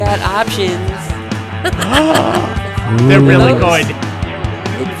options. They're really good.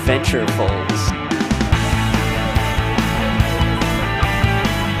 Adventurefuls.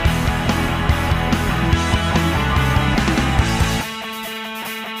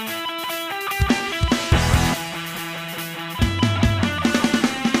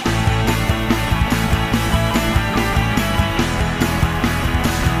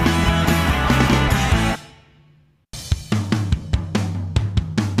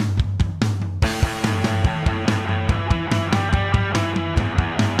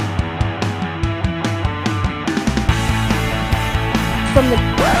 From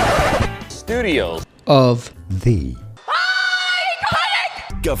the studios of the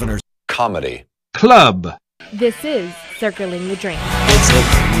Governor's Comedy Club. This is Circling the Drain. It's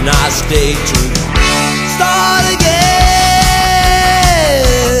a nice day to start again.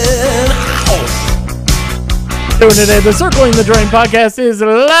 Doing today, the Circling the Drain podcast is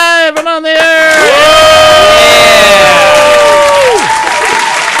live and on the air.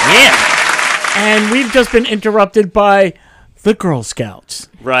 Yeah. And we've just been interrupted by the Girl Scouts.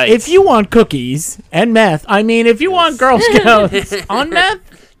 Right. If you want cookies and meth, if you want Girl Scouts on meth,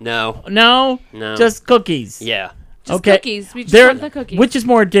 No. no, just cookies. Yeah. Just cookies. We just want the cookies. Which is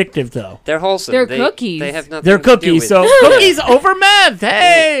more addictive, though? They're wholesome. They're cookies. They have nothing They're to do cookies, with so cookies over meth.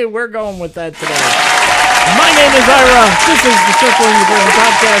 Hey, we're going with that today. My name is Ira. This is the Circling the Drain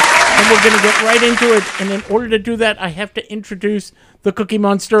podcast, and we're going to get right into it. And in order to do that, I have to introduce the Cookie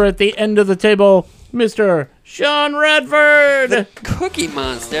Monster at the end of the table, Mr. Sean Radford. The Cookie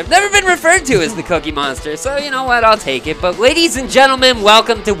Monster. I've never been referred to as the Cookie Monster, so you know what? I'll take it. But ladies and gentlemen,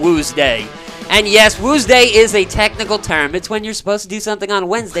 welcome to Woosday. And yes, Woosday is a technical term. It's when you're supposed to do something on a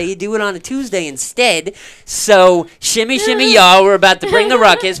Wednesday, you do it on a Tuesday instead. So, shimmy, shimmy, y'all, we're about to bring the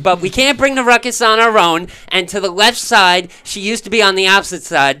ruckus, but we can't bring the ruckus on our own. And to the left side, she used to be on the opposite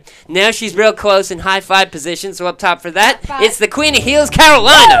side. Now she's real close in high five position, so up top for that, it's the Queen of Heels,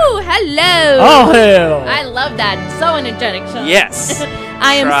 Carolina. Oh, hello. Oh, hell. I love that. So energetic, Sean. Yes.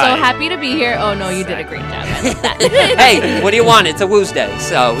 I am Try. so happy to be here. Oh, no, you did a great job. I love that. Hey, what do you want? It's a Woosday,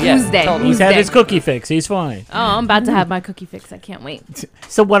 so yeah. Woosday. totally. He's had his cookie fix. He's fine. Oh, I'm about to have my cookie fix. I can't wait.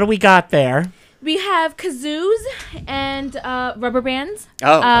 So what do we got there? We have kazoos and rubber bands.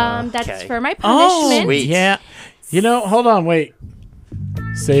 Oh, That's okay. for my punishment. Sweet. Yeah. You know, hold on, wait.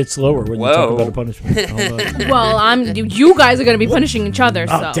 Say it slower when you talk Whoa. about a punishment. Hold on. Well, you guys are going to be punishing each other,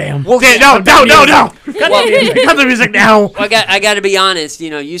 so. Oh, damn. Okay, No. Cut the music. Cut the music now. Well, I got to be honest. You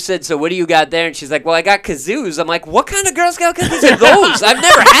know, you said, so what do you got there? And she's like, well, I got kazoos. I'm like, what kind of Girl Scout cookies are those? I've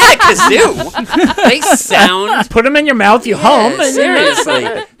never had a kazoo. They sound... Put them in your mouth, you hum. Yeah,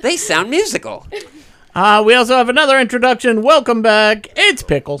 seriously. They sound musical. We also have another introduction. Welcome back. It's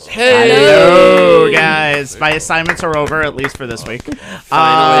Pickles. Hello, guys. My assignments are over, at least for this week.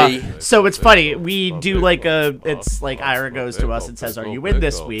 Finally. So it's funny. We do it's like Ira goes to us and says, are you in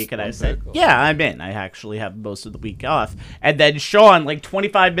this week? And I said, yeah, I'm in. I actually have most of the week off. And then Sean,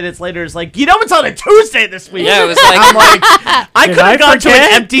 25 minutes later, is like, it's on a Tuesday this week. Yeah, it was like... I'm like, I could have gone to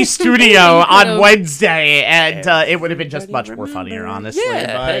forget? an empty studio on Wednesday, and it would have been just much more funnier, honestly.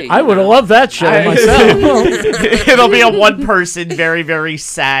 Yeah, but hey. I would have loved that show myself. It'll be a one-person, very, very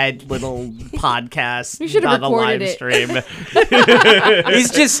sad little podcast. You should have not a live recorded stream.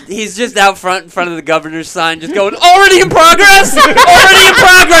 He's just out front in front of the governor's sign, just going, already in progress? Already in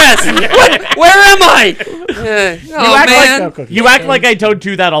progress? Where am I? Oh, man. You act like I don't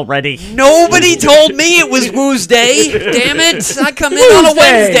do that already. Nobody told me it was Woosday. Damn it. I come in on a Woosday.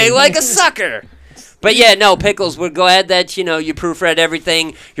 Wednesday like a sucker. But yeah, no, Pickles, we're glad that, you proofread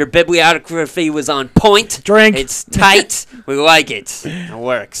everything. Your bibliography was on point. Drink. It's tight. We like it. It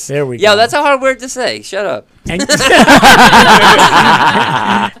works. There we Yo, go. that's a hard word to say. Shut up. And,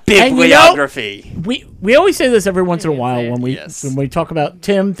 Bibliography. we always say this every once in a while when we Yes. when we talk about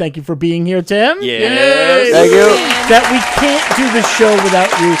Tim. Thank you for being here, Tim. Yes. Thank you. That we can't do the show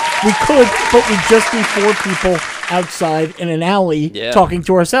without you. We could, but we'd just be four people outside in an alley talking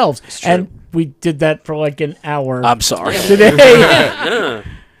to ourselves. It's true. And we did that for an hour. I'm sorry. Today.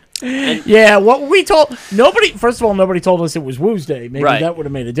 Yeah, what we told first of all, nobody told us it was Woosday. Maybe that would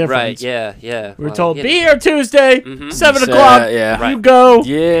have made a difference. Right, yeah. We were told, be here Tuesday, 7 So, o'clock. yeah. You go.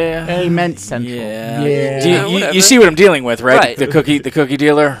 Yeah. He meant Central. Yeah. You see what I'm dealing with, right? The cookie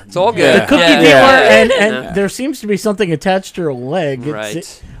dealer. It's all good. The cookie dealer, and there seems to be something attached to her leg.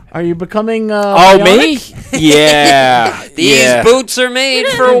 Right. Are you becoming Oh, me? bionic? Yeah. These boots are made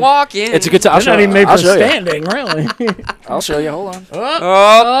for walking. It's a good time. They're not even made for standing, really. I'll show you. Hold on.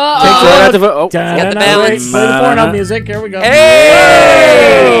 Oh, Take that out the got the balance. Play the porno music. Here we go.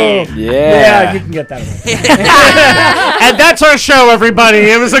 Hey! Yeah, you can get that away. And that's our show, everybody.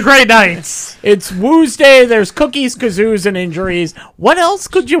 It was a great night. It's Woo's Day. There's cookies, kazoos, and injuries. What else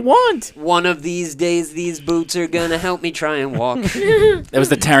could you want? One of these days, these boots are gonna help me try and walk. That was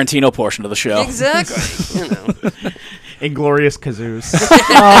the Tarantino portion of the show. Exactly. You know. Inglorious kazoos.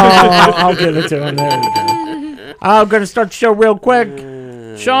 Oh, I'll give it to him. There we go. I'm going to start the show real quick.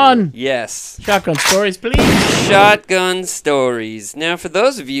 Sean, Yes. shotgun stories, please. Shotgun stories. Now, for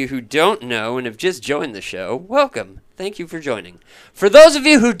those of you who don't know and have just joined the show, welcome. Thank you for joining. For those of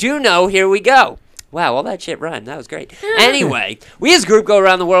you who do know, here we go. Wow, all that shit rhymed. That was great. Anyway, we as a group go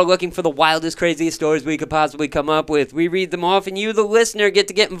around the world looking for the wildest, craziest stories we could possibly come up with. We read them off, and you, the listener, get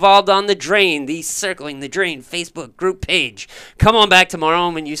to get involved on the Drain, the Circling the Drain Facebook group page. Come on back tomorrow,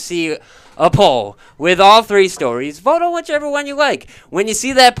 and when you see a poll with all 3 stories, vote on whichever one you like. When you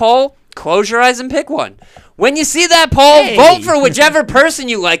see that poll, close your eyes and pick one. When you see that poll, vote for whichever person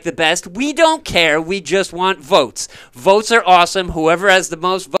you like the best. We don't care. We just want votes. Votes are awesome. Whoever has the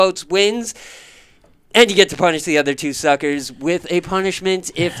most votes wins. And you get to punish the other 2 suckers with a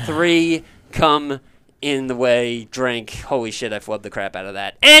punishment if 3 come in the way. Drink. Holy shit, I flubbed the crap out of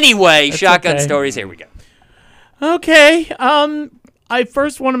that. Anyway, shotgun stories. Here we go. Okay. I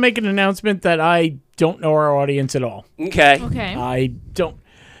first want to make an announcement that I don't know our audience at all. Okay. Okay. I don't.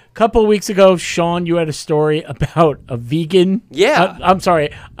 A couple of weeks ago, Sean, you had a story about a vegan. Yeah. I'm sorry.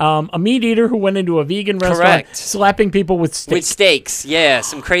 A meat eater who went into a vegan restaurant, Correct. slapping people with sticks. With steaks. Yeah,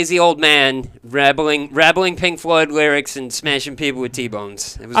 some crazy old man rabbling Pink Floyd lyrics and smashing people with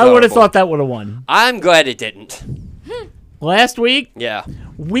T-bones. It was I would have horrible. thought that would have won. I'm glad it didn't. Last week, Yeah.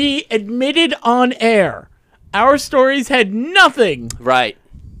 we admitted on air our stories had nothing Right.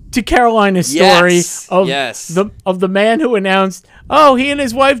 to Carolina's story Yes, of yes. the man who announced, "Oh, he and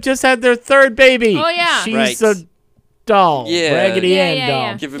his wife just had their 3rd baby." Oh, yeah. she's Right. a doll, Yeah. Raggedy Yeah, Ann yeah, doll.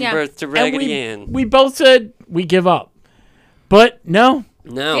 yeah. Giving Yeah. birth to And Raggedy Ann. we both said we give up, but no,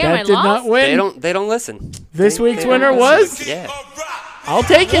 No. Damn, I that did not lost? win. They don't listen. This week's They winner don't was. listen. Yeah. I'll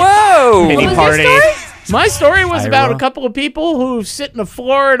take it. Whoa! Pity What was party. your story? My story was about Ira. a couple of people who sit in a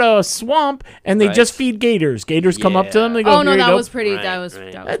Florida swamp and they Right. just feed gators. Gators come up to them. They go, Oh no, "Here you that go." was pretty. Right, That was.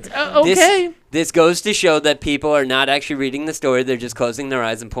 right. That was That's, okay. This goes to show that people are not actually reading the story; they're just closing their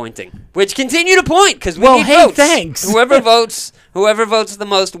eyes and pointing. Which continue to point because we Well, need hey, votes. thanks. Whoever votes the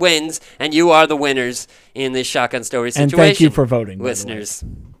most wins, and you are the winners in this shotgun story situation. And thank you for voting, by the way. listeners.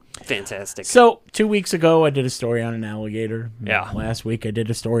 Fantastic. So 2 weeks ago, I did a story on an alligator. Yeah. Last week, I did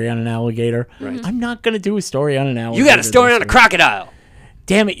a story on an alligator. Right. I'm not going to do a story on an alligator. You got a story this on a week. crocodile.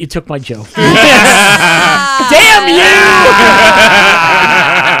 Damn it, you took my joke. Damn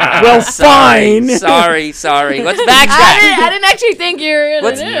Well, fine. Sorry. Let's I backtrack. didn't actually think you were gonna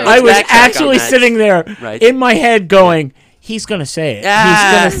Let's- do it. let's I was backtrack on actually that. sitting there Right. in my head going, he's going to say it. Ah.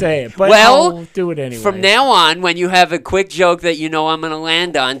 He's going to say it. But Well, I'll do it anyway. From now on, when you have a quick joke that you know I'm going to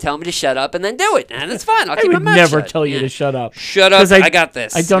land on, tell me to shut up and then do it. And it's fine. I'll I keep my would mouth never shut. tell you Yeah. to shut up. Shut up. 'Cause I got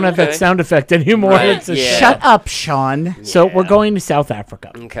this. I don't have that Okay? sound effect anymore. Right, It's a yeah. shut up, Sean. So we're going to South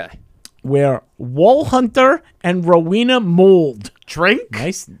Africa, Okay. where Wall Hunter and Rowena Mould Drink?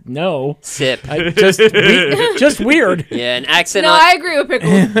 Nice. No. Sip. Just weird. Yeah, an accent No, on... I agree with Pickle.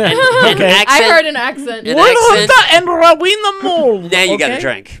 an accent, I heard an accent. An Wall accent. Hunter and Rowena Mould. Now you got okay? to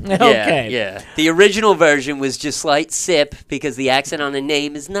drink. Okay. Yeah. The original version was just slight sip because the accent on the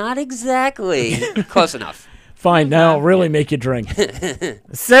name is not exactly close enough. Fine, now I'll really make you drink.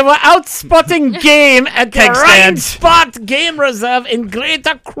 So we're out spotting game at the Keg Right stand. Spot Game Reserve in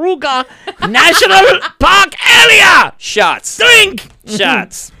Greater Kruger National Park area. Shots. Drink!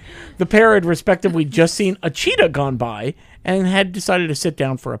 Shots. The pair had respectively just seen a cheetah gone by and had decided to sit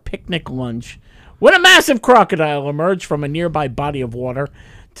down for a picnic lunch when a massive crocodile emerged from a nearby body of water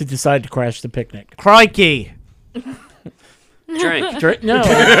to decide to crash the picnic. Crikey. Drink. No.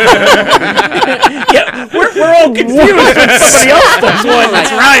 Yeah, we're all confused when somebody else does one.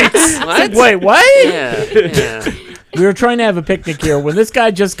 That's right. What? Wait, what? Yeah. We were trying to have a picnic here when this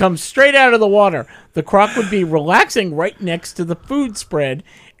guy just comes straight out of the water. The croc would be relaxing right next to the food spread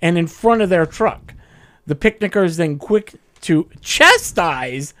and in front of their truck. The picnickers then quick to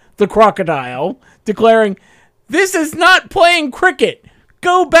chastise the crocodile, declaring, "This is not playing cricket.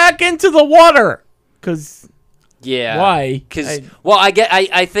 Go back into the water." Because Yeah. Why? Because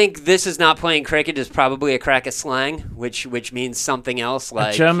I think this is not playing cricket is probably a crack of slang, which means something else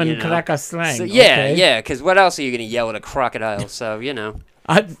like German you know. cracker slang. So, yeah, okay. yeah. Because what else are you gonna yell at a crocodile? So you know.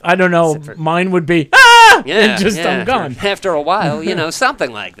 I don't know. For- Mine would be Yeah, and just yeah. I'm gone. After a while,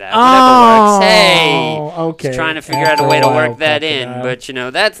 something like that. Oh, Whatever works. Hey, okay. just trying to figure out After a way a to while, work that in. crocodile.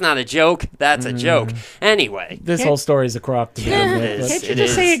 But that's not a joke. That's a joke. Anyway, This whole story is a crock to begin it with. is. Can't you It just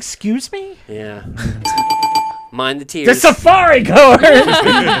is. say excuse me? Yeah. Mind the tears. The safari goer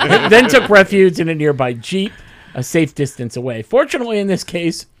then took refuge in a nearby jeep, a safe distance away. Fortunately, in this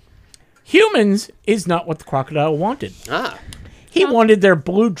case, humans is not what the crocodile wanted. He wanted their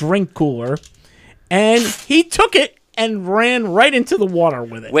blue drink cooler, and he took it and ran right into the water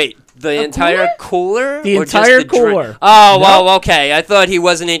with it. Wait, the entire cooler? The or just entire the drink? cooler. Oh, Nope. well, okay. I thought he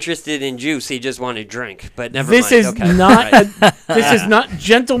wasn't interested in juice. He just wanted drink. But never This mind. is Okay. not. Right. This is not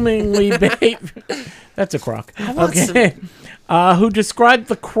gentlemanly behavior. That's a croc. Okay. Who described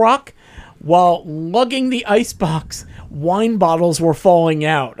the croc while lugging the icebox? Wine bottles were falling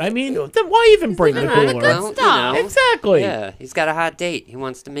out. I mean, then why even bring the cooler? Well, Stop. Exactly. Yeah, he's got a hot date. He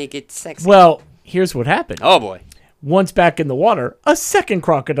wants to make it sexy. Well, here's what happened. Oh, boy. Once back in the water, a second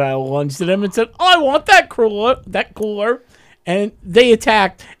crocodile lunged at him and said, "I want that cooler." And they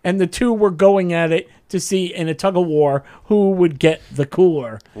attacked, and the two were going at it to see in a tug of war who would get the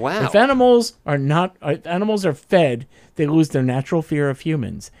cooler. Wow. If animals are fed, they lose their natural fear of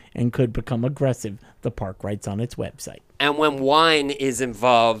humans and could become aggressive, the park writes on its website. And when wine is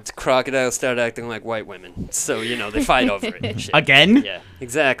involved, crocodiles start acting like white women. So, they fight over it and shit. Again? Yeah,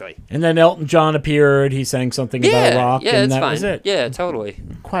 exactly. And then Elton John appeared. He sang something about a rock, yeah, and it's that fine. was it. Yeah, totally.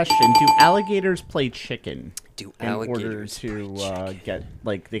 Question: do alligators play chicken? Do In order alligators to get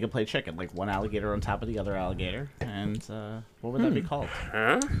they can play chicken, like one alligator on top of the other alligator, and what would that be called?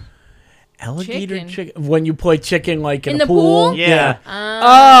 Huh? Alligator chicken. When you play chicken, like in In a the pool? Yeah.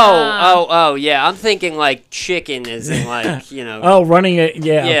 Oh, yeah. I'm thinking like chicken is in like, Oh, running it.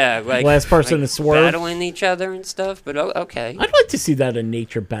 Yeah. yeah, like last person like to swerve. battling each other and stuff. But okay. I'd like to see that a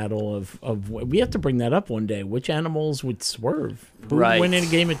nature battle of. We have to bring that up one day. Which animals would swerve? Who would Right. win in a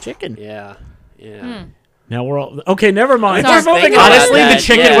game of chicken? Yeah, yeah. Now we're all okay. Never mind. Sorry. We're moving Thinking on. about Honestly, that, the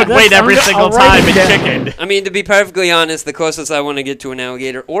chicken yeah. would wait every I'll single write time it in down. chicken. I mean, to be perfectly honest, the closest I want to get to an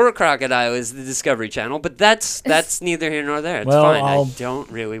alligator or a crocodile is the Discovery Channel. But that's neither here nor there. It's Well, fine. I'll I don't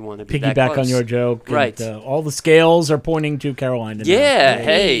really want to be that Piggyback close. on your joke. and, Right. all the scales are pointing to Carolina. now. Yeah.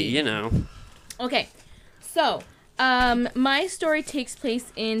 Hey, Okay, so my story takes place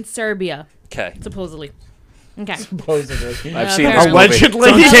in Serbia, Okay. supposedly. Okay. Supposedly. I've seen this movie. Allegedly,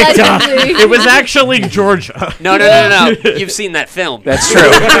 Allegedly. it was actually Georgia. No. You've seen that film. That's true.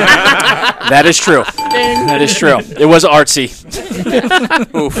 That is true. That is true. It was artsy.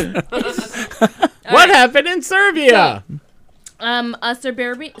 What happened in Serbia? A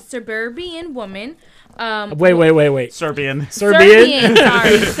suburban woman. Wait. Serbian. Serbian.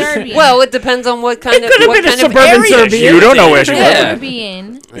 Serbian. Well, it depends on what kind of could have what been a kind of suburban area Serbian. she You lives don't know in. where she lives.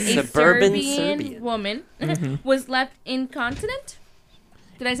 Yeah. A suburban Serbian Serbian. woman was left incontinent.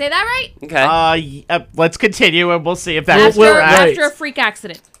 Did I say that right? Okay. Let's continue and we'll see if that Well, was well, correct. right. After a freak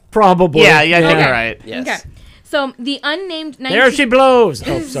accident. Probably. Yeah, I think Okay. you're right. Yes. Okay. So the unnamed 19 There she blows.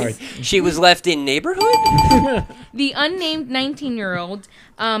 Oh, sorry. She was left in neighborhood? The unnamed 19-year-old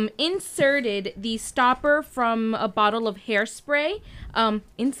inserted the stopper from a bottle of hairspray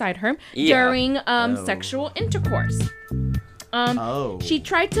inside her during sexual intercourse. She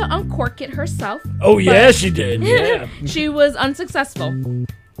tried to uncork it herself. Oh, yeah, she did. Yeah. She was unsuccessful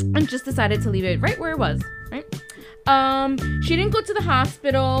and just decided to leave it right where it was. Right. She didn't go to the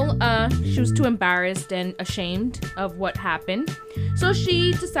hospital. She was too embarrassed and ashamed of what happened. So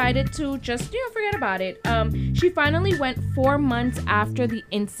she decided to just, forget about it. She finally went 4 months after the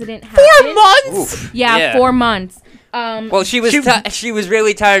incident happened. 4 months? Oof. Yeah, 4 months. Well, she was she was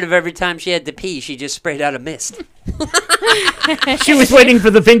really tired of every time she had to pee. She just sprayed out a mist. She was waiting for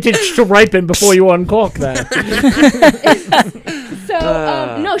the vintage to ripen before you uncork that.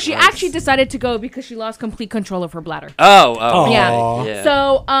 So, no, she actually decided to go because she lost complete control of her bladder. Oh. Yeah. Yeah.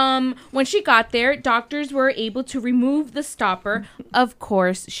 So, when she got there, doctors were able to remove the stopper. Of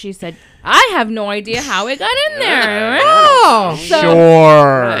course, she said, "I have no idea how it got in there." Oh, So,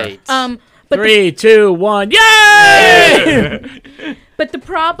 Sure. Right. but 3, 2, 1, yay! But the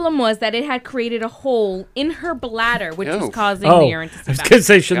problem was that it had created a hole in her bladder, which was Oh. causing Oh, the I urine to was seep out. going to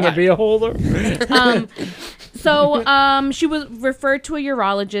say, shouldn't there God. be a holder? So she was referred to a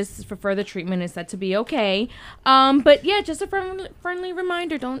urologist for further treatment and said to be okay. But yeah, just a friendly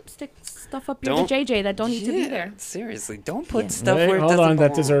reminder: don't stick stuff up your Don't- JJ that don't need to be there. Seriously, don't put stuff Wait, where it hold doesn't on, that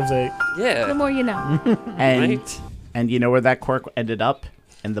belong. deserves a... The Yeah. more you know. And Right. and you know where that cork ended up?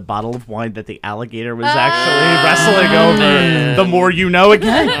 In the bottle of wine that the alligator was actually wrestling over. The more you know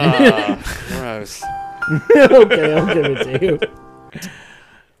again. Gross. Okay, I'll give it to you.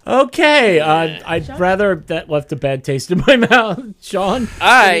 Okay, I'd rather that left a bad taste in my mouth. Sean? All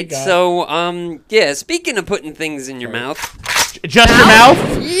right, so, yeah, speaking of putting things in your mouth. Just your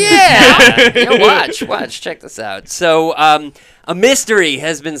mouth? Yeah! Watch, check this out. So, a mystery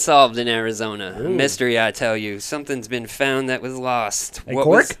has been solved in Arizona. A mystery, I tell you. Something's been found that was lost. A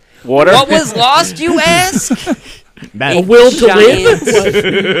cork? Water? What was lost, you ask? A will to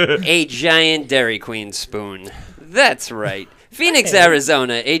live? A giant Dairy Queen spoon. That's right. Phoenix,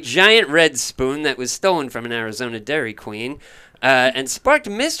 Arizona. A giant red spoon that was stolen from an Arizona Dairy Queen and sparked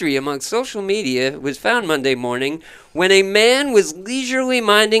mystery among social media was found Monday morning when a man was leisurely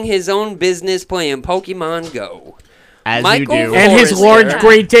minding his own business playing Pokemon Go. As Michael you do. And his Forrester. large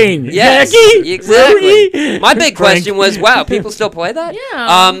Great Dane. Yes, Maggie? exactly. Rudy? My big Frank. question was, wow, people still play that?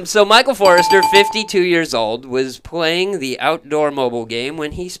 Yeah. So Michael Forrester, 52 years old, was playing the outdoor mobile game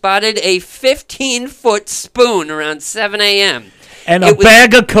when he spotted a 15-foot spoon around 7 a.m. And It a was-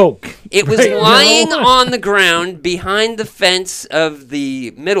 bag of Coke. It was Right. lying on the ground behind the fence of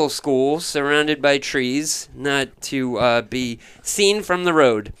the middle school, surrounded by trees, not to be seen from the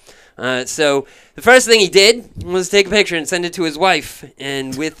road. So the first thing he did was take a picture and send it to his wife,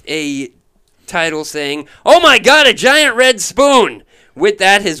 and with a title saying, "Oh my God, a giant red spoon!" With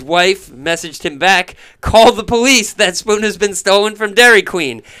that, his wife messaged him back, "Call the police. That spoon has been stolen from Dairy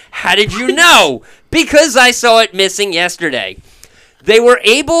Queen." How did you know? Because I saw it missing yesterday. They were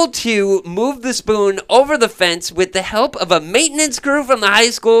able to move the spoon over the fence with the help of a maintenance crew from the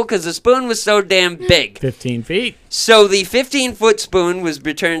high school because the spoon was so damn big. 15 feet. So the 15-foot spoon was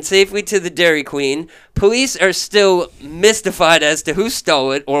returned safely to the Dairy Queen. Police are still mystified as to who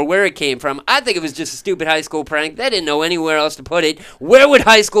stole it or where it came from. I think it was just a stupid high school prank. They didn't know anywhere else to put it. Where would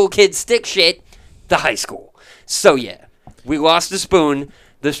high school kids stick shit? The high school. So yeah, we lost the spoon.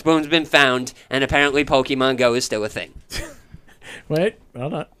 The spoon's been found, and apparently Pokemon Go is still a thing. Wait,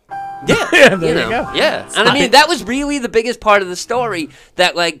 hold on. Yeah, there you go. Yeah, and I mean that was really the biggest part of the story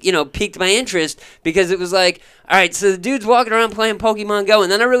that piqued my interest because it was like, all right, so the dude's walking around playing Pokemon Go,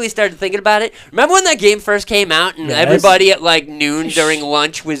 and then I really started thinking about it. Remember when that game first came out and everybody at like noon during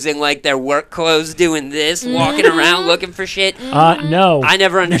lunch was in like their work clothes doing this, walking around looking for shit? No. I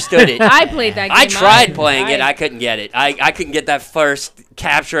never understood it. I played that game. I tried playing it. I couldn't get it. I couldn't get that first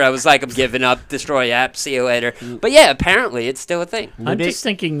capture. I was like, I'm giving up. Destroy app. See you later. But yeah, apparently it's still a thing. I'm just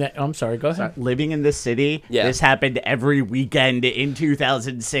thinking that. I'm sorry, go ahead. Living in this city, this happened every weekend in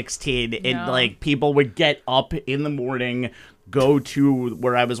 2016. And like people would get up in the morning, go to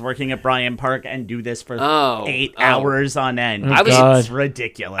where I was working at Bryant Park, and do this for 8 hours on end. It's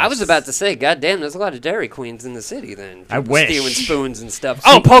ridiculous. I was about to say, goddamn, there's a lot of Dairy Queens in the city. Then I people wish. stealing spoons and stuff.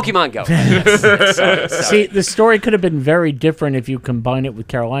 Oh, Pokemon Go. Yes. Sorry. See, the story could have been very different if you combine it with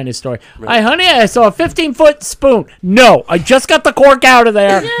Carolina's story. Hi, honey, I saw a 15-foot spoon. No, I just got the cork out of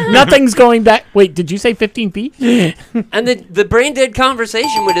there. Nothing's going back. Wait, did you say 15 feet? And the brain dead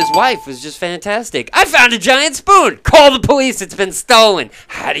conversation with his wife was just fantastic. I found a giant spoon. Call the police. It's been stolen.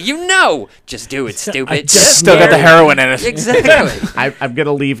 How do you know? Just do it, stupid. Still got the heroin in it. Exactly. I'm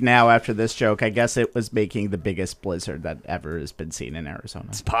gonna leave now after this joke. I guess it was making the biggest blizzard that ever has been seen in Arizona.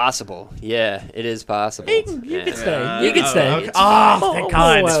 It's possible. Yeah, it is possible. You can stay. You can stay. Okay. Oh, thank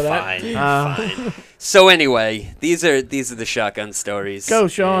God. It's Fine. So anyway, these are the shotgun stories. Go,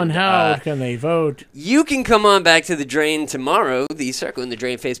 Sean. And, How can they vote? You can come on back to the Drain tomorrow, the Circle in the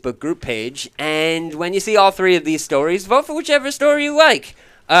Drain Facebook group page, and when you see all three of these stories, vote for whichever story you like.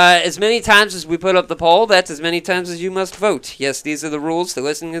 As many times as we put up the poll, that's as many times as you must vote. Yes, these are the rules to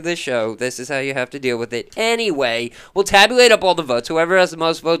listening to this show. This is how you have to deal with it. Anyway, we'll tabulate up all the votes. Whoever has the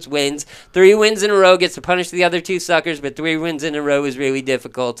most votes wins. 3 wins in a row gets to punish the other 2 suckers, but 3 wins in a row is really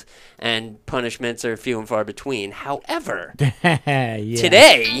difficult, and punishments are few and far between. However,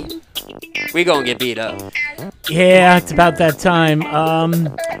 today, we're going to get beat up. Yeah, it's about that time.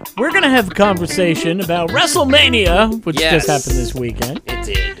 We're going to have a conversation about WrestleMania, which just happened this weekend. It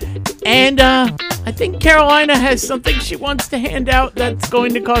did. And I think Carolina has something she wants to hand out that's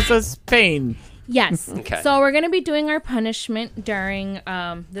going to cause us pain. Yes. Okay. So we're going to be doing our punishment during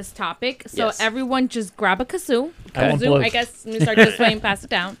this topic. So everyone just grab a kazoo. Kazoo, I guess. Let me start this way and pass it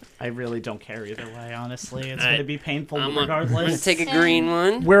down. I really don't care either way, honestly. It's going to be painful regardless. I'm going to take a green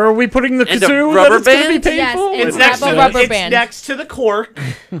one. Where are we putting the And a kazoo? rubber That it's gonna band? be painful? Yes, It's next grab to a rubber it's band. next to the cork.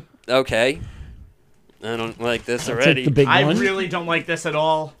 Okay. I don't like this Take already. the big I one. really don't like this at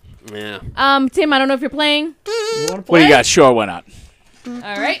all. Yeah. Tim, I don't know if you're playing. You wanna What play? do you got? Sure, why not? All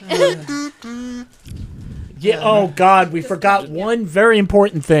right. Yeah. Oh God, we forgot one very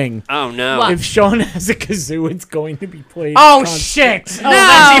important thing. Oh, no. What? If Sean has a kazoo, it's going to be played. Oh, constantly. shit. No,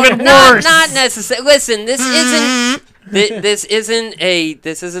 that's even worse. Not necessary. Listen, this isn't This isn't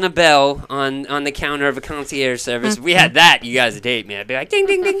a bell on the counter of a concierge service. If we had that, you guys would hate me. I'd be like, ding,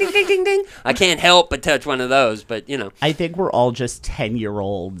 ding, ding, ding, ding, ding, ding. I can't help but touch one of those, but you know. I think we're all just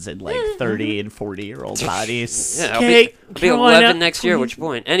 10-year-olds in like 30 and 40-year-old bodies. Yeah, I'll be 11 next year. What's your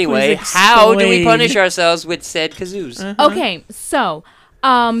point? Anyway, how do we punish ourselves with said kazoos? Okay, so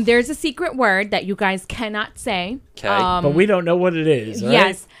there's a secret word that you guys cannot say. Okay. But we don't know what it is, right?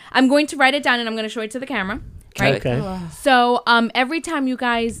 Yes. I'm going to write it down and I'm going to show it to the camera. Right? Okay. So every time you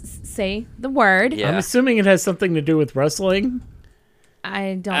guys say the word, Yeah. I'm assuming it has something to do with wrestling.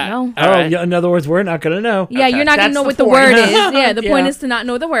 I don't know. Oh, right. yeah, in other words, we're not going to know. Yeah, Okay. you're not going That's to know the what the point. word is. Yeah, the point Yeah. is to not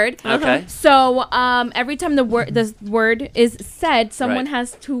know the word. Okay. So every time the word is said, someone Right.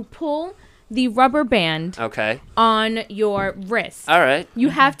 has to pull the rubber band Okay. on your wrist. All right. You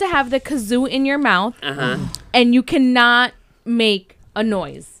have to have the kazoo in your mouth, Uh-huh. and you cannot make a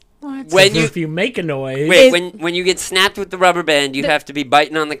noise. When you If you make a noise, wait, when you get snapped with the rubber band, you have to be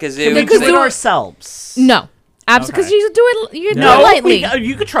biting on the kazoo. The We do kazoo- it ourselves. No, absolutely, because Okay. you do it. You do No, it lightly.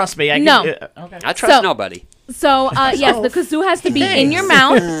 you could trust me. No. Okay. I trust So- nobody. So yes, the kazoo has to be in your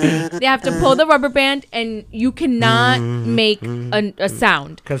mouth. They have to pull the rubber band, and you cannot make a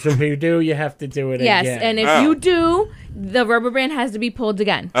sound. because if you do, you have to do it Yes, again. and if you do, the rubber band has to be pulled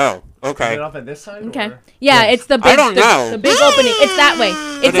again. Oh, okay. off at this side? Okay. Yeah, it's the big. I don't know. The big opening. It's that way.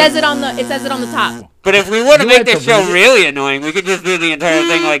 It says it on the top. But if we want to You make had this to show read it. really annoying, we could just do the entire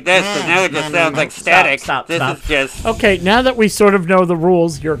thing like this, because now it just sounds like static. Stop. This is just... Okay, now that we sort of know the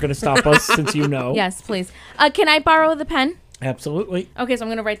rules, you're going to stop us since you know. Yes, please. Can I borrow the pen? Absolutely. Okay, so I'm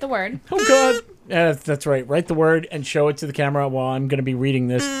gonna write the word. Oh, God. That's right. Write the word and show it to the camera while I'm going to be reading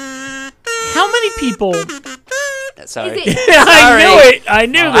this. How many people... Sorry. Is it- I knew it. I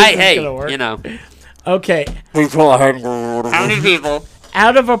knew this was Hey, going to work. you know. Okay. How many people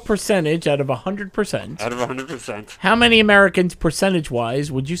Out of a percentage, out of 100%, out of 100%? how many Americans,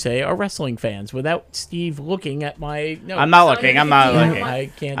 percentage-wise, would you say are wrestling fans? Without Steve looking at my notes. I'm not looking. I'm not Yeah. looking. I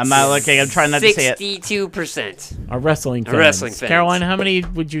can't. I'm not looking. I'm trying not to say it. 62%. Are wrestling fans. Wrestling fans. Caroline, how many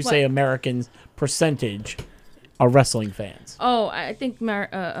would you say What? Americans percentage are wrestling fans? Oh, I think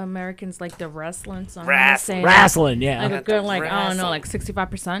Americans like the wrestling. So I'm gonna say Wrestling, yeah. like a good, like I don't know, Wrestling. like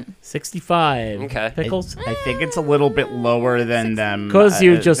 65%. 65. Okay. Pickles? I think it's a little bit lower than them. Because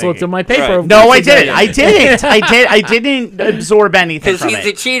you just looked at my paper. Right. Of No, course I you did. didn't. I didn't absorb anything Because from he's a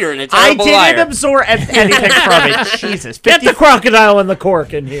it. cheater and a I terrible didn't liar. absorb anything from it. Jesus. Get the crocodile and the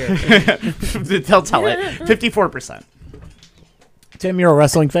cork in here. They'll tell it. 54%. Tim, you're a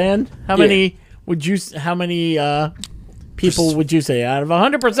wrestling fan. How Yeah. many would you? How many people would you say out of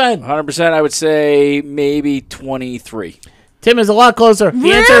 100%? 100%, I would say maybe 23. Tim is a lot closer.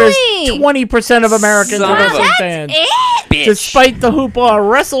 The answer is Really? 20% of Americans Son are of a wrestling fans. Bitch. Despite the hoopla,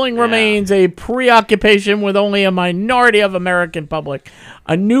 wrestling remains a preoccupation with only a minority of American public.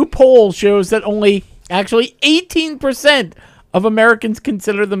 A new poll shows that only actually 18% of Americans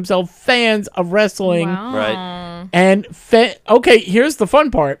consider themselves fans of wrestling. Wow. Right. And okay, here's the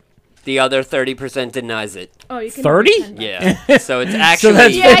fun part. The other 30% denies it. Oh, you can 30? Yeah. So it's actually...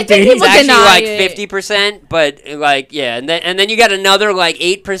 that's Yeah, I think 50. people It's actually deny like it. 50%, but like yeah, and then you got another like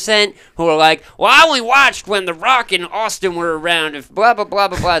 8% who are like, well, I only watched when The Rock and Austin were around. If blah blah blah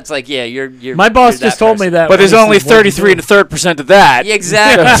blah blah. It's like yeah, you're My boss you're just told me person. that. But there's when only this is what 33 you and a third percent of that. Yeah,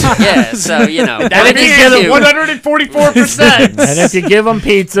 exactly. Yeah, so you know. And one if you is get it, you. 144%. do. And if you give them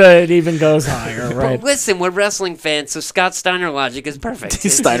pizza, it even goes higher, But right? listen, we're wrestling fans, so Scott Steiner logic is perfect.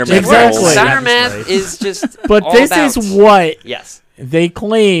 Steiner It math just works. rules. Steiner That's math is just. But all this about- is what Yes. they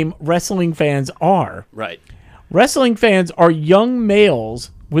claim wrestling fans are. Right. Wrestling fans are young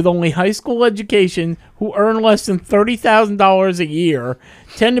males with only high school education who earn less than $30,000 a year,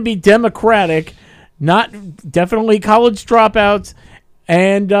 tend to be Democratic, not definitely college dropouts,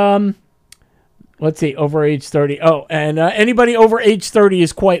 and let's see, over age 30. Oh, and anybody over age 30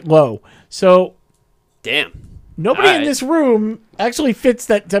 is quite low. So Damn. nobody All in right. this room actually fits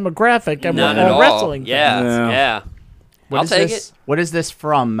that demographic, and None we're at all all. wrestling Yeah. fans. Yeah. I'll take it. What is this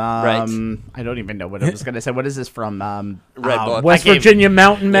from? Right. I don't even know what I was going to say. What is this from? Red Book. West I gave- Virginia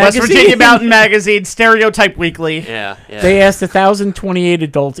Mountain West Magazine. Virginia Mountain Magazine, Stereotype Weekly. Yeah. Yeah. They asked 1,028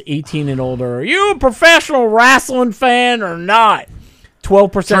 adults 18 and older, are you a professional wrestling fan or not?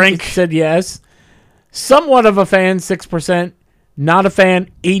 12% Drink. said yes. Somewhat of a fan, 6%. Not a fan,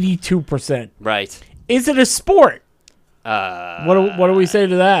 82%. Right. Is it a sport? Uh. What do we say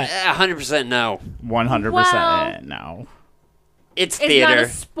to that? 100% no. 100% Well- no. It's It's theater. not a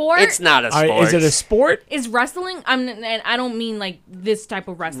sport. It's not a All right, sport. is it a sport? Is wrestling? And I don't mean like this type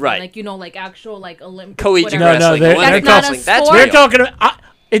of wrestling, Right. like like actual like Olympic collegiate No, whatever. no, wrestling? they're- Olympic That's not a wrestling. That's sport. We're real. talking about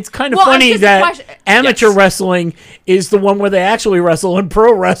It's kind of Well, funny it's just a that question- amateur Yes. wrestling is the one where they actually wrestle, and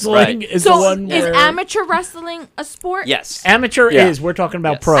pro wrestling Right. is the So one is where amateur wrestling a sport? Yes. amateur Yeah. is. We're talking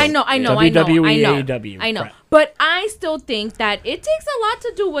about Yes. pro. I know. WWE, AEW. I know. Right. But I still think that it takes a lot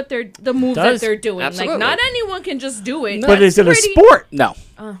to do what the moves that Does. they're doing. Absolutely. Like not anyone can just do it. But is it a Pretty- sport? No.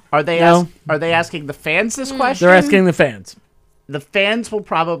 Are they No. are they asking the fans this question? They're asking the fans. The fans will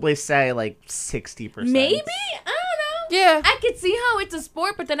probably say like 60%. Maybe? I don't know. Yeah. I could see how it's a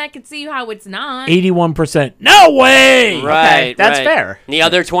sport, but then I could see how it's not. 81%. No way. Right. that's right. fair. And the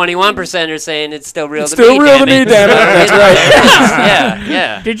other 21% are saying it's still real It's to still me. real to damn me, it. damn it. That's right. Yeah.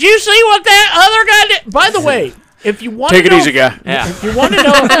 Yeah. Did you see what that other guy did? By the way, if you want Take to it know, easy, guy. Yeah. if you want to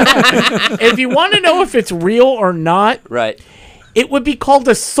know, if you want to know if it's real or not, Right. it would be called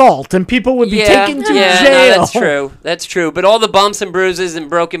assault, and people would be Yeah, taken to yeah, jail. no, that's true. That's true. But all the bumps and bruises and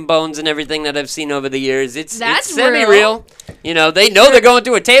broken bones and everything that I've seen over the years, it's semi-real. You know, they know they're going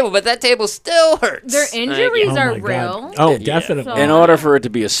through a table, but that table still hurts. Their injuries Oh are my God. real. Oh, definitely. So- In order for it to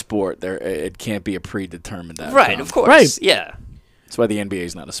be a sport, it can't be a predetermined outcome. Right, of course. Right. Yeah. That's why the NBA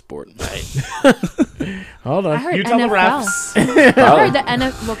is not a sport. Hold on. I heard You tell the NFL. refs. I heard the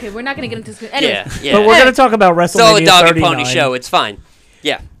NFL. Okay, we're not gonna get into this. Anyway, Yeah. Yeah. But we're going to talk about it's all a WrestleMania dog 39. and pony show. It's fine.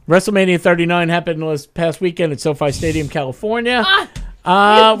 Yeah. WrestleMania 39 happened this past weekend at SoFi Stadium, California. Did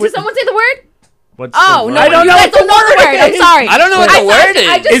someone say the word? What's Oh the no! I don't know You what guys the don't know the word word. I'm is. sorry. I don't know what the word is.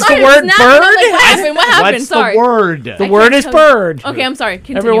 I just Is saw the it word snap, and I'm bird? like, what happened? What happened? What's Sorry. the word? The word is tell you. bird. Okay, I'm sorry.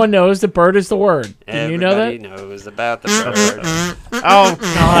 Continue. Everyone knows that bird is the word. Do you know Everybody that? knows about the bird. Oh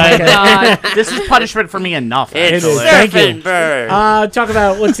God. God. This is punishment for me enough. It's It is. a Thank you. surfing bird. Talk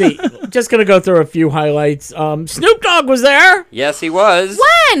about, let's see. Just going to go through a few highlights. Snoop Dogg was there Yes, he was.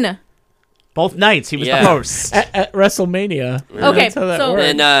 When? Both nights he was Yeah. the host. at WrestleMania. Okay, That's how that so- works.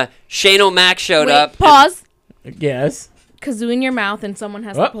 And Shane O'Mac showed Wait, up. pause. Yes. Kazoo in your mouth, and someone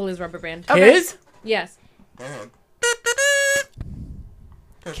has Oh. to pull his rubber band. His? Yes.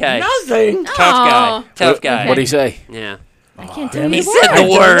 Okay. Nothing. Tough guy. Oh. Tough guy. What'd he say? Yeah. I can't do Damn He any it. said the I don't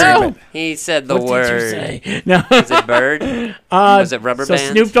word. know. He said the What word. did you say? No. Was it bird? Was it rubber So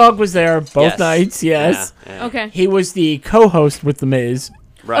band? Snoop Dogg was there both Yes. nights, yes. Yeah, yeah. Okay. He was the co-host with The Miz.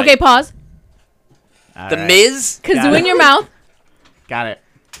 Right. Okay, pause. The Miz Kazoo in your mouth. Got it.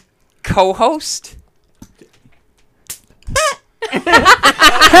 co-host.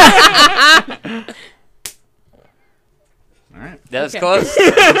 All right. That was Okay. close.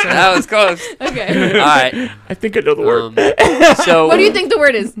 That was close. Okay. All right. I think I know the word. So What do you think the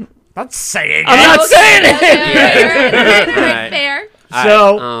word is? Not saying I'm it. not saying it! Okay, Alright. fair.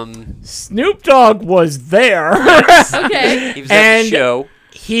 So, Snoop Dogg was there. Okay. he was at and- the show.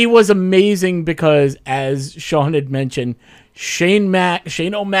 He was amazing because, as Sean had mentioned, Shane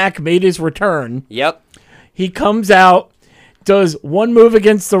O'Mac made his return. Yep. He comes out, does one move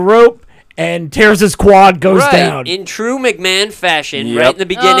against the rope, and tears his quad, goes Right. down. In true McMahon fashion, Yep. right in the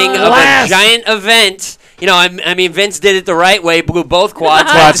beginning of Last. a giant event. You know, I mean, Vince did it the right way, blew both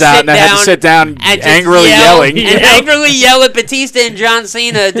quads. had Quads to out, sit and I had to down sit down and just angrily yell, yelling. and angrily yell at Batista and John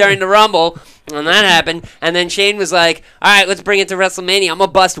Cena during the Rumble. And that happened. And then Shane was like, all right, let's bring it to WrestleMania. I'm going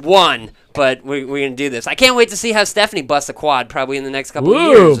to bust one, but we're going to do this. I can't wait to see how Stephanie busts a quad probably in the next couple of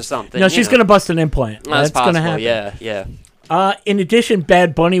years or something. No, you she's know. going to bust an implant. That's going to possible, happen. yeah. In addition,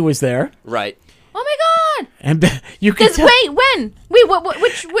 Bad Bunny was there. Right. Oh my God. And you can Cause tell. wait, when? Wait,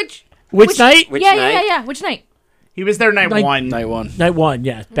 Which night? Which yeah, night? yeah. Which night? He was there night Night- one. Night one. Night one,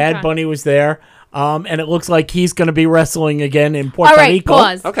 yeah. Bad Okay. Bunny was there. And it looks like he's going to be wrestling again in Puerto All right, Rico.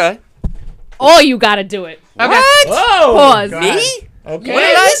 pause. Okay. Oh, you gotta do it. What? Whoa! Pause. Me? Okay. What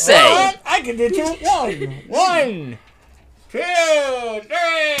did I say? I can do two. One, two,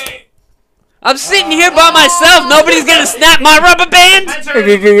 three. I'm sitting here by myself. Nobody's going to snap my rubber band.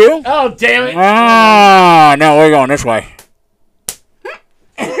 Did you? Oh, damn it. Ah, no, we're going this way.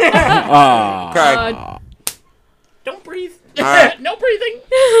 Okay. Don't breathe. All right. No breathing.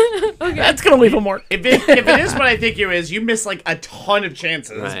 That's going to leave a mark. If it is what I think you is, you missed like a ton of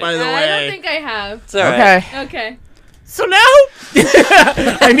chances. Right. By the I way. don't think I have. It's all right. Okay. Okay. So now,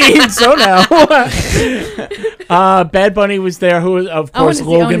 I mean, so now, Bad Bunny was there. Who, of I wanna course, see- I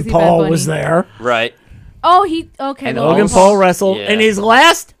wanna Logan see Bad Paul Bunny. was there. Right. Oh, he. Okay. And Logan also- Paul wrestled Yeah. in his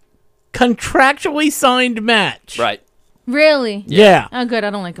last contractually signed match. Right. Really? Yeah. Oh, good.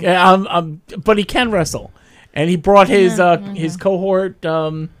 I don't like him. Yeah. But he can wrestle, and he brought his his cohort.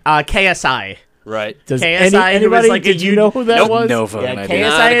 KSI. Right. Does KSI, who anybody? was like a did you you- know who that Nope. was? No fucking Yeah, idea.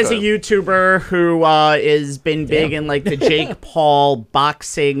 Not KSI a is a clue. YouTuber who has been big in like the Jake Paul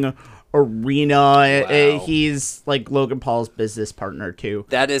boxing arena. Wow. He's like Logan Paul's business partner too.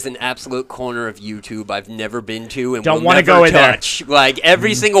 That is an absolute corner of YouTube I've never been to and Don't will wanna never go in there. touch. Like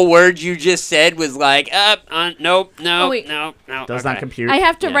every single word you just said was like, nope, Oh, wait. no. Does not compute. I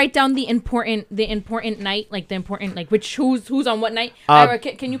have to Yeah. write down the important night, like the important, like who's on what night. Ira,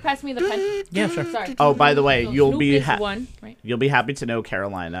 can you pass me the pen? Yeah, sure. Sorry. Oh, by the way, So you'll Snoop be is ha- one, right? you'll be happy to know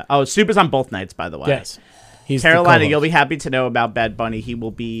Carolina. Oh, Soup is on both nights, by the way. Yes. He's the Carolina, co-host. you'll be happy to know about Bad Bunny. He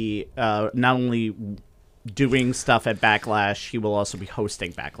will be not only doing stuff at Backlash, he will also be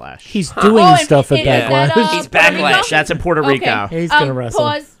hosting Backlash. He's doing and- stuff at is that, Backlash. He's Puerto Rico? Backlash. That's in Puerto Rico. Okay. He's gonna wrestle.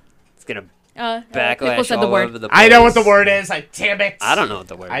 Pause. It's gonna Pickle backlash said the all word. over the place. I know what the word is. Damn it. I don't know what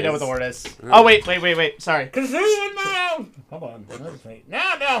the word is. I know what the word is. Oh, wait. Sorry. Hold on.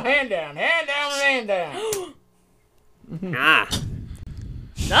 Now, hand down. Ah.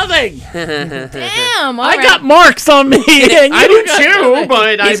 Nothing. Damn. All I right. got marks on me. And I you do too,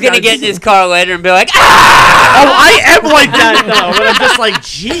 but He's I'm gonna not- get in his car later and be like, ah! Oh, I am like that though. But I'm just like,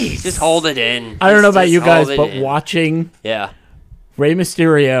 jeez. Just hold it in. I don't know Just- about just you guys, hold it but in. watching Yeah, Rey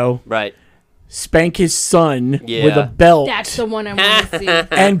Mysterio right. spank his son Yeah. with a belt That's the one I want to see.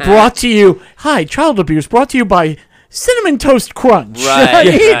 and brought to you, child abuse, brought to you by Cinnamon Toast Crunch. Right,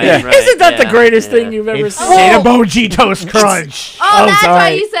 right, right, Isn't that the yeah, greatest yeah. thing you've ever It's seen? Cinnamon Toast Crunch. Oh, that's why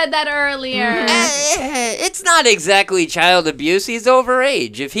sorry. you said that earlier. It's not exactly child abuse. He's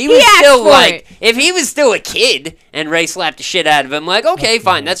overage. If he was asked still for like, it. if he was still a kid and Ray slapped the shit out of him, like, okay,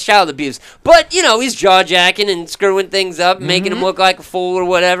 fine, that's child abuse. But you know, he's jaw jacking and screwing things up, making him look like a fool or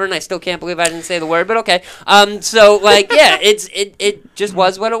whatever. And I still can't believe I didn't say the word, but okay. So like, yeah, it just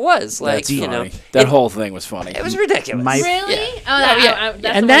was what it was. Like, That's you know, funny. That it, whole thing was funny. it was ridiculous. Really? Yeah. Oh, yeah. that's the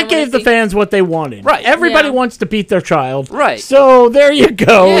And one I that gave wanna the see. fans what they wanted. Right. Everybody Yeah. wants to beat their child. Right. So there you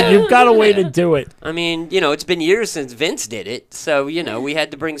go. Yeah. You've got a way to do it. I mean, you know, it's been years since Vince did it, so you know, we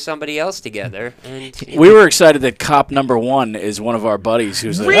had to bring somebody else together. And We were excited that cop number 1 is one of our buddies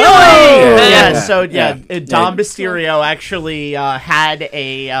who's a, Really? Yeah. Yeah. So yeah, Yeah. Dom Mysterio actually had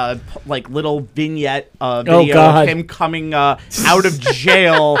a like little vignette video God. of him coming out of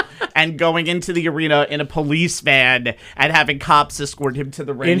jail and going into the arena in a police van and having cops escort him to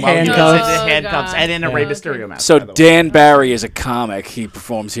the ring In while he goes handcuffs. into Oh, handcuffs God. and in a Yeah. Rey Mysterio mask. So by the way. Dan Barry is a comic. He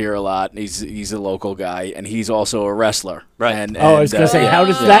performs here a lot. He's a local guy, and he's also a wrestler. Right. And, Oh, I was going to say, how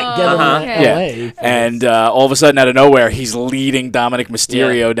does that get Uh-huh. him Yeah. in LA? And all of a sudden, out of nowhere, he's leading Dominic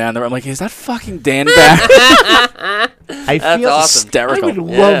Mysterio down there. I'm like, is that fucking Dan Barry? I That's feel awesome. I Hysterical.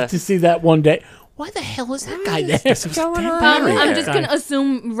 would Yeah. love to see that one day. Why the hell is that guy there? I'm just gonna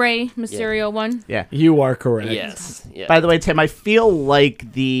assume Rey Mysterio won. yeah. You are correct. yes, yeah. By the way, Tim, I feel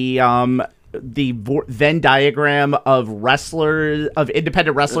like the Venn diagram of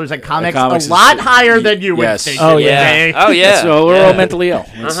independent wrestlers and comics comics a lot is- higher than you would yes. think. Oh, it would yeah. be. Oh yeah. So we're yeah. all mentally ill.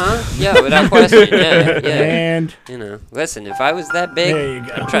 Yeah, without question. Yeah, yeah. And, You know, listen, if I was that big, There you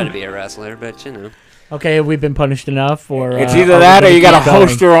go. I'd try to be a wrestler, but you know. okay, have we been punished enough? Or It's are either we that or gonna you got to keep going?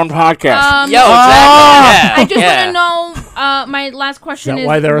 host your own podcast. Yo, exactly. I just yeah. want to know. My last question Is is that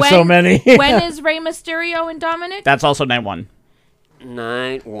why there are so many? when is Rey Mysterio and Dominic? That's also night one.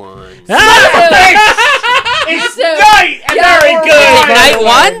 Night one. It's So- night and very good. Night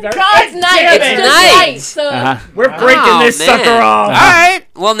one? It's night. damn It's it. just Night. night. So We're breaking Oh, this man. sucker off. All right.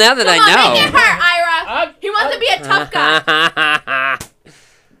 Well, now that come on, make I it know. hurt, Ira. He wants to be a tough guy.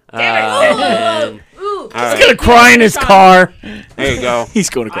 Man. Ooh. He's going to cry in his car. There you go. He's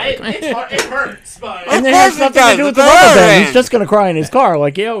going to go. It hurts, but And it has nothing to do with the rubber band. He's just going to cry in his car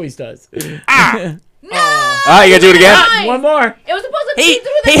like he always does. No. Ah, you got to do it again? Nice. One more. It was supposed to He be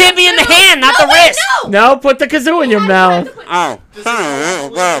through the hit me in the kazoo. hand, not No, the wait, wrist. No. No, put the kazoo in your mouth. Oh.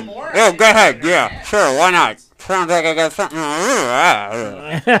 Yeah, go ahead. Yeah, sure. Why not? Sounds like I got something.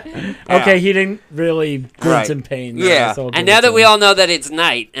 Okay, he didn't really grunts Right. in pain. there, Yeah. so I'll And give now it that to we him. all know that it's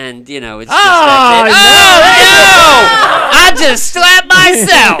night, and you know, it's just Oh, that's it. no! I just slapped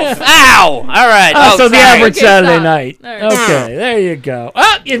myself. Ow! All right. Oh, so the sorry. average Okay, Saturday stop. night. All right. Okay, there you go.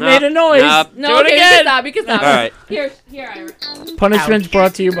 Oh, you No, made a noise. no. No, Do okay, it you can again. stop. You can stop. All right. Here, Ira. Punishments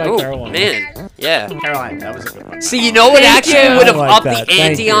brought to you by Oh Caroline. man. Yeah. Caroline, that was a good one. See, you know what Thank actually you. would have I like upped that. the Thank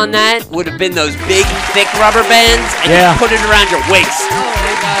ante you. on that? Would have been those big, thick rubber bands, and Yeah. you put it around your waist. Oh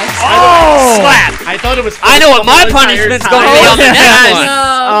my gosh. Oh! Slap. I thought it was. I know what my the entire punishment's time. going to be on the next yes. one.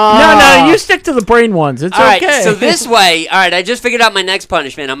 No. No, you stick to the brain ones. It's All right, okay. so this way, all right, I just figured out my next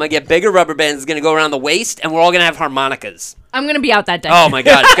punishment. I'm gonna get bigger rubber bands. It's gonna go around the waist, and we're all gonna have harmonicas. I'm gonna be out that day. Oh my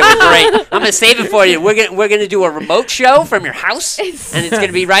god, it's gonna be great. I'm gonna save it for you. We're gonna do a remote show from your house, and it's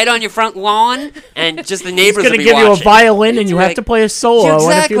gonna be right on your front lawn, and just the He's neighbors going will to be give you a watching. violin, and you have Like- to play a solo.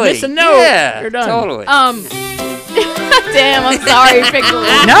 Exactly. And if you miss a note, yeah, you're done. Totally. Damn, I'm sorry, Pickles.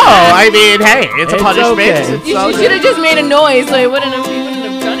 No, I mean, hey, it's a It's punishment. okay. It's You all should good. have just made a noise, so he wouldn't have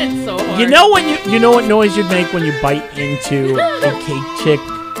done it so hard. You know what noise you'd make when you bite into a cake chick?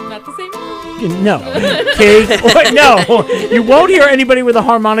 Not the same noise. No, cake. No, you won't hear anybody with a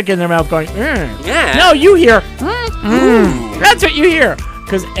harmonica in their mouth going. Mm. Yeah. No, you hear. That's what you hear,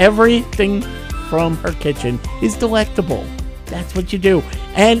 because everything from her kitchen is delectable. That's what you do,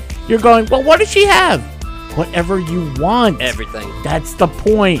 and you're going. Well, what does she have? Whatever you want. Everything. That's the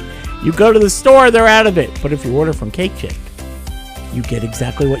point. You go to the store, they're out of it. But if you order from Cake Chick, you get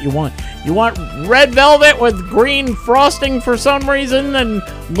exactly what you want. You want red velvet with green frosting for some reason and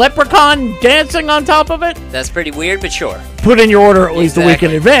leprechaun dancing on top of it? That's pretty weird, but sure. Put in your order at least a week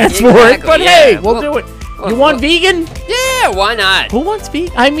in Exactly. advance for it. Exactly, But yeah. hey, we'll Well- do it. well, You want well- vegan? Yeah, why not? Who wants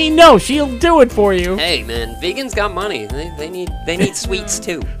vegan? I mean, no, she'll do it for you. Hey, man, vegans got money. They need sweets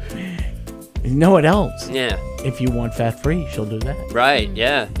too. You know what else? Yeah. If you want fat-free, she'll do that. Right.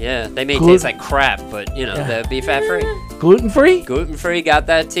 Yeah. They may Glu- taste like crap, but you know they'll be fat free. Gluten-free? Gluten free, got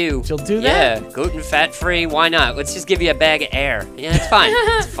that too. She'll do Yeah, that? gluten fat free. Why not? Let's just give you a bag of air. Yeah, it's fine.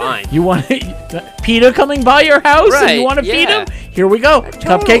 It's fine. You want PETA coming by your house and you Right, want to feed yeah. him? Here we go. Totally.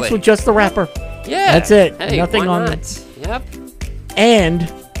 Cupcakes with just the wrapper. Yeah. That's it. Hey, Nothing why on not? it. Yep.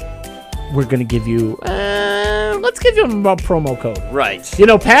 And we're going to give you, let's give you a promo code. Right. You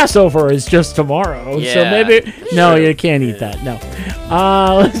know, Passover is just tomorrow. So Yeah. maybe, no, you can't eat that. No.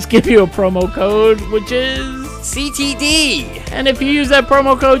 Let's give you a promo code, which is, CTD. and if you use that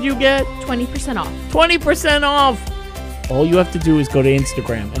promo code, you get 20% off. 20% off. All you have to do is go to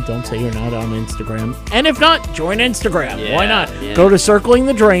Instagram, and don't say you're not on Instagram. And if not, join Instagram. Why Yeah, not? yeah. Go to Circling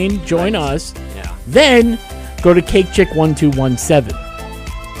the Drain, join us. Yeah. Then go to CakeChick1217.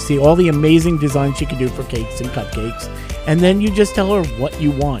 See all the amazing designs she can do for cakes and cupcakes. And then you just tell her what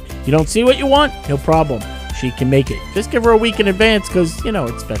you want. You don't see what you want? No problem. She can make it. Just give her a week in advance because, you know,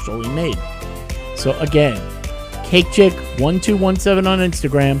 it's specially made. So again, CakeChick1217 on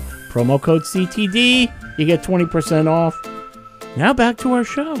Instagram. Promo code CTD. You get 20% off. Now back to our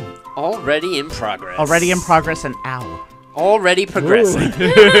show. Already in progress. Already in progress and ow. Already progressing.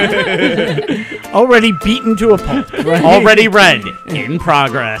 Already beaten to a pulp. Right? Already red. In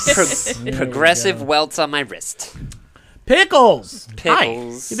progress. Progressive welts on my wrist. Pickles.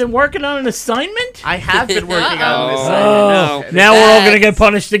 Pickles. You've been working on an assignment? I have been working on this. Oh, no. Now we're all going to get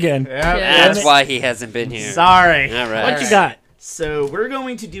punished again. That's why he hasn't been here. Sorry. All right. What you got? So we're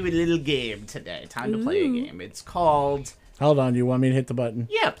going to do a little game today. Time to play a game. It's called... Hold on. You want me to hit the button?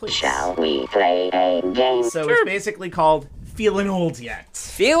 Yeah, please. Shall we play a game? So it's basically called Feeling Old Yet.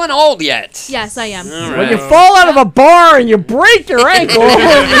 Feeling old yet? Yes, I am. All When you right. fall out of a bar and you break your ankle.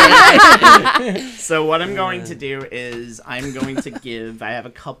 So what I'm going to do is I'm going to give... I have a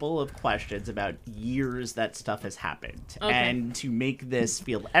couple of questions about years that stuff has happened. Okay. And to make this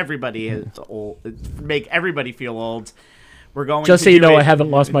feel... Everybody is old... Make everybody feel old... We're going Just to so you do know, it- I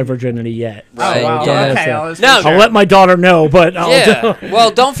haven't lost my virginity yet. Right. Oh, wow. Don't ask Okay, that. I'll just No, make sure. I'll let my daughter know, but I'll Yeah.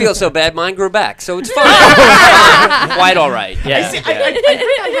 Well, don't feel so bad. Mine grew back, so it's fine. Quite all right. Yeah. See, yeah. I heard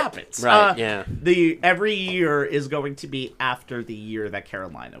that happens. Right, yeah. Every year is going to be after the year that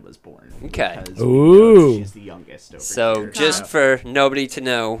Carolina was born. Okay. Because we know Ooh. she's the youngest over So here. just for nobody to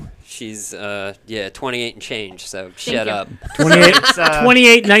know, she's 28 and change. So shut you. up. 28, It's,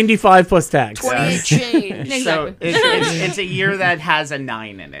 28.95 plus tax. 28 change. So Exactly. it's a year that has a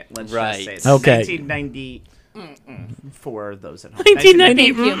 9 in it. Let's Right. just say. So Okay. 1990. For those at home.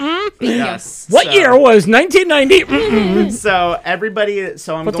 1990. Thank you. Yes. What So- year was 1990? So everybody.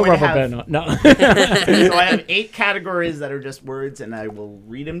 So I'm Put the going to rubber have. band on. No. So I have 8 categories that are just words, and I will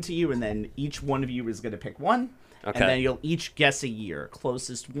read them to you, and then each one of you is going to pick one. Okay. And then you'll each guess a year.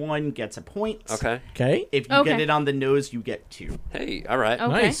 Closest one gets a point. Okay. Okay. If you Okay. get it on the nose, you get 2. Hey, all right.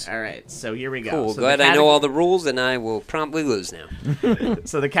 Okay. Nice. All right, so here we go. Cool. So the Glad I know categ- all the rules, and I will promptly lose now.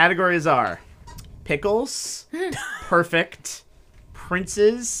 So the categories are pickles, perfect,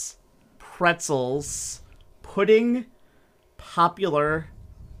 princes, pretzels, pudding, popular,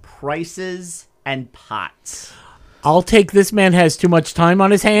 prices, and pots. I'll take this man has too much time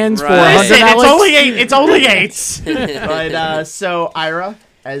on his hands for Right. $100. Listen, it's only 8. It's only 8. But so Ira,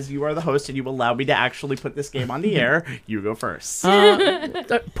 as you are the host and you allow me to actually put this game on the air, you go first.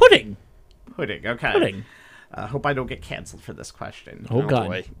 Pudding. Pudding. Okay. Pudding. Hope I don't get canceled for this question. Oh, God.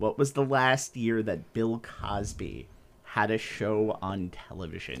 boy. What was the last year that Bill Cosby had a show on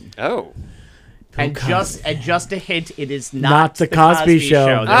television? Oh. And just a hint, it is not the Cosby Show.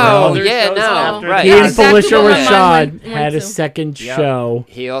 There were Oh, other yeah, shows no, after right. He that. and Exactly Felicia what my Rashad mind went had a to. second Yep. show.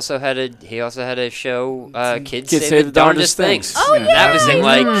 He also had a show. Kids Kids say the darndest things. Oh, yeah. That was in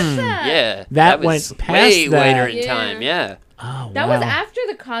like that. yeah. That was went past way that. later in Yeah. time. Yeah. Oh, That wow. was after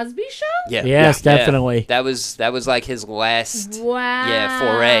the Cosby Show. Yeah. Yes, Yeah. definitely. That was like his last. Wow. Yeah,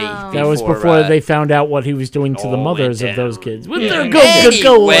 foray. That was before, before they found out what he was doing to the all mothers went of those down. kids. With Yeah. their go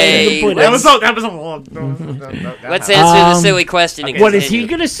Anyway, away. That was a Let's answer the silly question. and What is he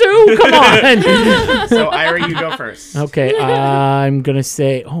continue. gonna sue? Come on. So Ira, you go first. Okay, I'm gonna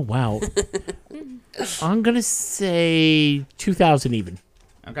say. Oh wow. I'm gonna say 2,000 even.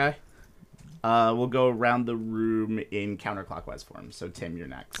 Okay. We'll go around the room in counterclockwise form. So Tim, you're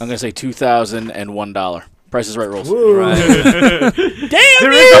next. I'm gonna say $2,001. Price is Right rules. Right. Damn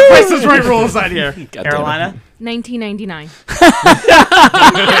There is no Price is Right rules on here. damn it. Carolina. 1999.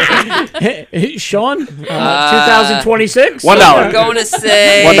 Sean, 2026. $1. I'm going to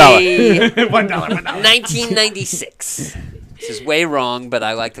say $1. $1. 1996. This is way wrong, but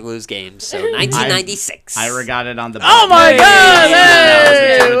I like to lose games. So 1996. Ira got it on the. Oh my God!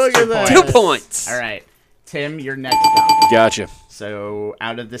 Hey, Hey, look at that. 2 points. All right, Tim, you're next up. Gotcha. So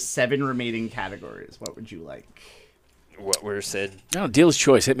out of the 7 remaining categories, what would you like? What were said? No, dealer's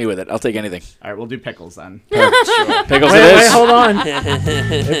choice. Hit me with it. I'll take anything. All right, we'll do pickles then. Pickles it Wait, is. hold on.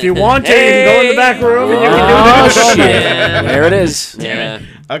 If you want to, you can go in the back room and you Oh, can do shit. this. There it is. Yeah.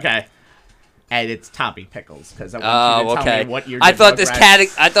 Okay. And it's Toppy Pickles because I want you Oh, to tell okay. me what year. I thought this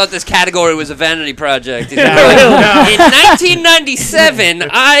category was a vanity project. In 1997,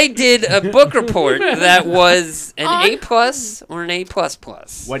 I did a book report that was an A+ or an A++.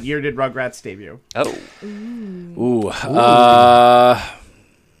 What year did Rugrats debut? Oh, Ooh. I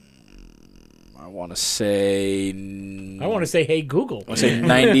want to say. I want to say, hey, Google. I want to say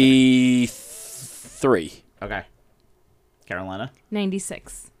 93. Okay. Carolina,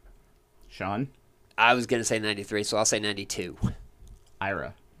 96. Sean, I was gonna say 93, so I'll say 92.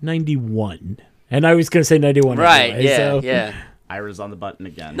 Ira. 91. And I was going to say 91. Right? anyway, Yeah. so. Yeah. Ira's on the button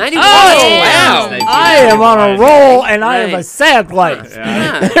again. 91. Oh, wow. I am on a roll, and I have a Right. sad life.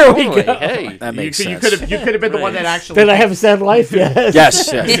 Yeah, There we totally. go. Hey. That makes You sense. could have been the one that actually. Did I have a sad life? Yes. Yes.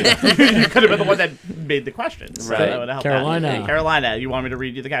 You could have been the one that made the questions. So Right. that would help Carolina. out. Carolina, you want me to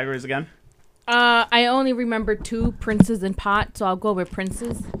read you the categories again? I only remember 2, Princes and Pot, so I'll go with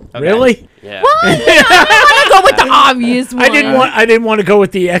Princes. Okay. Really? Yeah. I go with the obvious one. I didn't want to go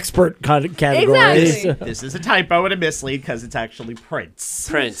with the expert category. Exactly. This is a typo and a mislead because it's actually Prince.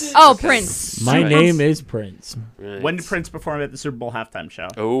 Prince. Oh, Okay. Prince. My name is Prince. Right. When did Prince perform at the Super Bowl halftime show?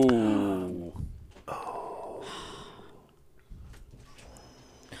 Oh.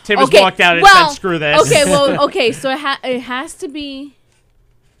 Tim has walked out and said, "Screw this." Okay, well, okay, so it has to be.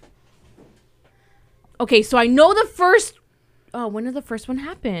 Okay, so I know the first. Oh, when did the first one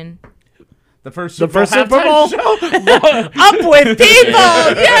happen? The first The Super first Bowl Super Bowl? halftime show. Up with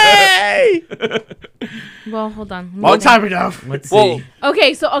people! Yay! Well, hold on. Long time ago. Let's Well, see.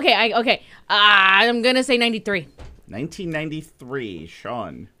 Okay, so I'm gonna say 93. 1993.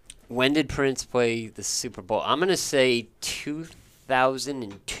 Sean. when did Prince play the Super Bowl? I'm gonna say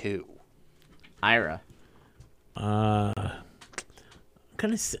 2002. Ira. I'm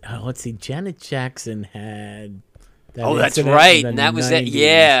gonna say, let's see. Janet Jackson had. That Oh, that's incident right. in And the that was it. 90s.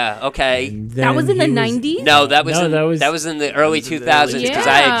 Yeah. Okay. And That was then in the he 90s? No, that was No, in, that was- in the early in the 2000s because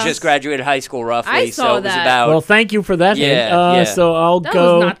I had Yes. just graduated high school roughly. I so saw it was that. about Well, thank you for that. hint. Yeah, yeah. So I'll That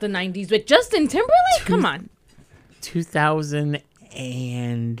go was not the 90s with Justin Timberlake. Come on. 2000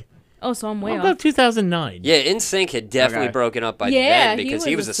 and Oh, so I'm way I'll off. go 2009. yeah. NSYNC had definitely Okay. broken up by Yeah, then he because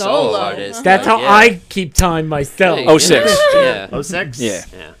he was was a a solo solo. artist. That's but how yeah. I keep time myself. Hey, 06. Yeah. 06? Yeah.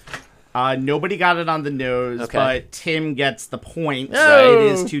 Yeah. Nobody got it on the nose, Okay. but Tim gets the point. Oh.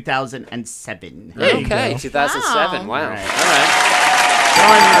 It is 2007. There you Okay. go. 2007. Wow. All All right. right.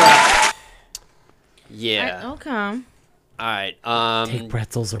 Sean, you're up. Yeah. Okay. All right. Take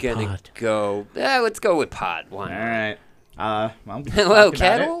pretzels or Gonna pot. go. Let's go with pot. Why All not? right. Well, Hello, talk about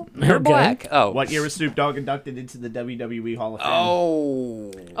cattle. it. You're Okay. black. Oh. What year was Snoop Dogg inducted into the WWE Hall of Fame?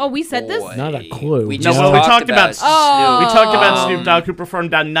 Oh. We said this? boy. Not a clue. We No, just well, we talked talked about Snoop. Oh. We talked about Snoop Um, Dogg who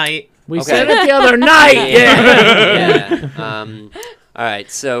performed on Night. We Okay. said it the other night. Yeah. All right.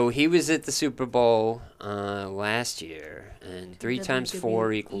 So he was at the Super Bowl last year, and 3 times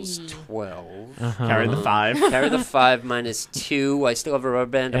 4 equals 12. Carry the 5. Carry the 5 minus 2. I still have a rubber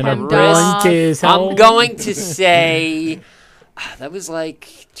band on And my a wrist. dog. blunt is how I'm old? going to say that was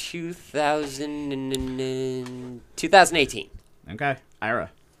like 2018. Okay. Ira.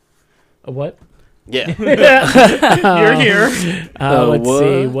 A what? Yeah. You're here. Let's what?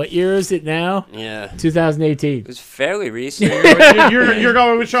 see. What year is it now? Yeah. 2018. It was fairly recent. You're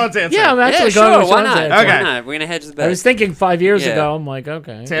going with Sean's answer. Yeah, I'm Yeah, actually sure. going with Why Sean's not? answer. Okay. Why not? We're gonna hedge the bet. I was thinking 5 years Yeah. ago. I'm like,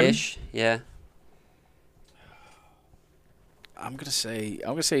 okay. Tim? Ish. Yeah. I'm gonna say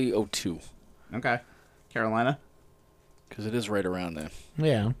 02 Okay. Carolina. because it is right around there.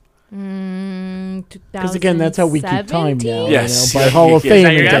 Yeah. Because Because again, that's how we keep time now. Yes. You know, by Hall of Yes. Fame. Is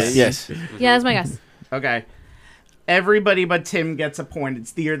that your and guess? stuff. Yes. Yeah, that's my guess. Okay. Everybody but Tim gets a point.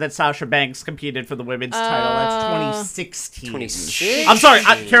 It's the year that Sasha Banks competed for the women's title. That's 2016. 26. I'm sorry.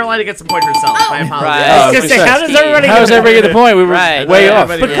 Carolina gets a point herself. My apologies. Right. I was Oh, gonna say, how does 16. everybody How get does a everybody get the point? We were Right. way Yeah, off.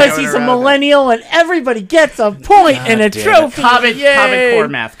 everybody- Because he's a millennial and everybody gets a point and a damn it. trophy. Common Yay. core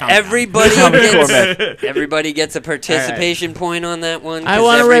math. Calm down. Everybody gets a participation point on that one. I 'cause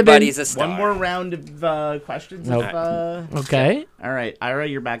want a ribbon. everybody's a star. One more round of questions. Nope. Okay. All right, Ira,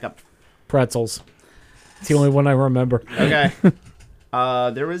 you're back up. Pretzels. It's the only one I remember. Okay.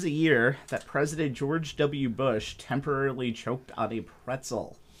 There was a year that President George W. Bush temporarily choked on a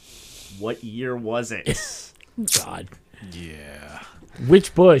pretzel. What year was it? God. Yeah.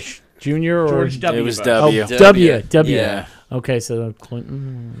 Which Bush? Junior or George W. It was Bush. W. Oh, W. Yeah. Okay, so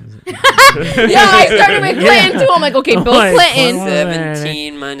Clinton. Yeah, I started with Clinton too. I'm like, okay, Bill Like, Clinton.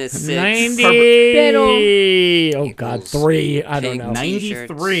 17 minus 6. 90. Oh God, Equals 3. I don't pink know.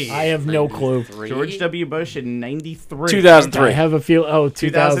 93. I have no clue. George W. Bush in 93. 2003. I have a feel. Oh,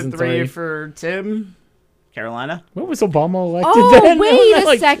 2003 2003. for Tim. Carolina. When was Obama elected? Oh, then? wait a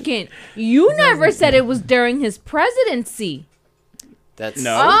Like- second. You never said it was during his presidency. That's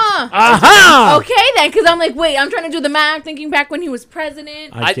No. Aha! Okay, then, because I'm like, wait, I'm trying to do the math, thinking back when he was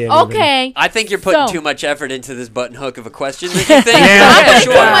president. I can't even- Okay. I think you're putting So- too much effort into this button hook of a question. That you think? Yeah. I'm putting too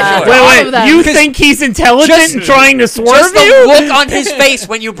much sure. effort. Wait, all wait. of them. You Because think he's intelligent just- and trying to swerve Just the you? look on his face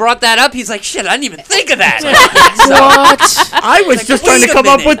when you brought that up, he's like, shit, I didn't even think of that. What? I was just trying to wait a come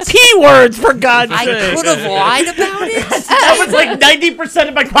up minute. with keywords, for God's I sake. could have lied about it. That was like 90%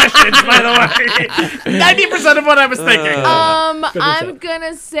 of my questions, by the way. 90% of what I was thinking. I'm up.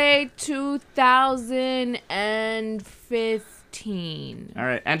 gonna say 2015. All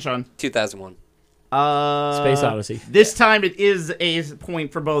right, and Sean. 2001. Space Odyssey. This time it is a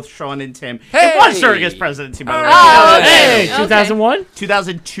point for both Sean and Tim. Hey! It was during his presidency, by the way. Oh, okay. Hey, Okay. 2001?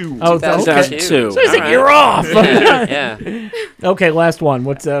 2002. Oh, 2002. okay. 2002. So he's like, All you're off. Yeah. Okay, last one.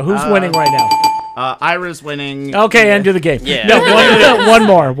 What's who's winning right now? Ira's winning. Okay, end of the game. Yeah. No, one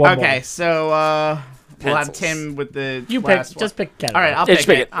more. One Okay, more. so we'll have Pencils. Tim with the You pick. last one. Just pick a category. All right, I'll Yeah, pick just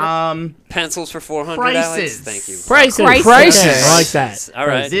pick it. Pencils for 400, Prices. Alex. Thank you. Prices. Prices. Okay, I like that. All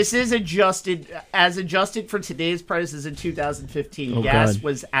right. This is adjusted for today's prices in 2015. Oh, gas God.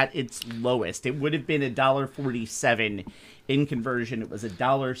 was at its lowest. It would have been $1.47 in conversion. It was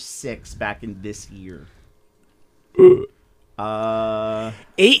 $1.06 back in this year.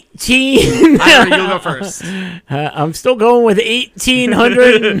 18. Ira, you'll go first. I'm still going with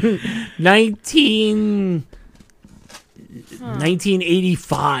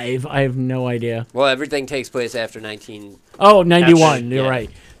 1985. I have no idea. Well, everything takes place after 19. Oh, 91. You're yeah. right.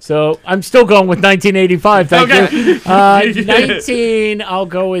 So I'm still going with 1985. Thank you. 19. I'll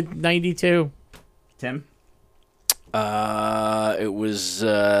go with 92. Tim. It was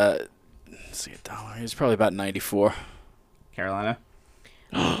let's see, $1. It's probably about 94. Carolina.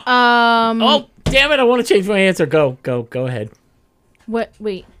 Oh, damn it! I want to change my answer. Go ahead. What?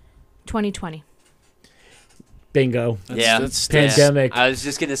 Wait. 2020. Bingo. Yeah. That's Pandemic. I was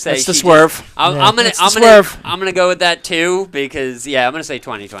just gonna say That's the she swerve. just- I'm gonna That's the I'm swerve. gonna go with that too because I'm gonna say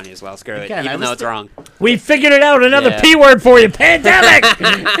 2020 as well. Screw it, Again, I even was though it's wrong. We figured it out. Another Yeah. P word for you. Pandemic.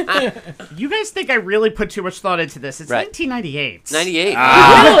 You guys think I really put too much thought into this? It's Right. 1998. 98.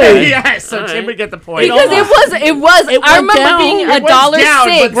 Really? Yes, so Tim would get the point. Because it was. It I went remember down. being It was down,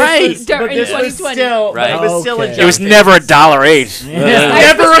 $1.06. but this was- during but this was 2020. still, Right. it was still Okay. adjusted. It was never $1.08.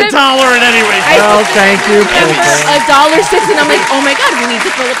 Never $1 in any way. Oh, thank you. Remember $1.06, and I'm like, oh my god, we need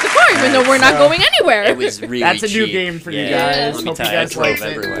to fill up the car, even though we're not going anywhere. It was really That's a new cheap. game for you Yeah, guys. Let me Hope tell you you, I guys drove liked it.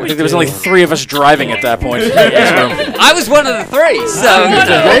 everywhere. I think there was only 3 of us driving at that point. I was one of the 3, so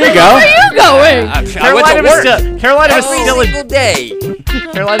There you go. Where are you going? I went to Carolina was work still, Carolina was every still single day.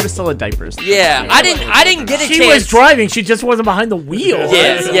 Carolina was still in diapers. Yeah, I didn't get a She chance. was driving. She just wasn't behind the wheel.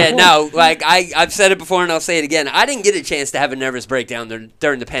 Yeah, no, like I've said it before and I'll say it again. I didn't get a chance to have a nervous breakdown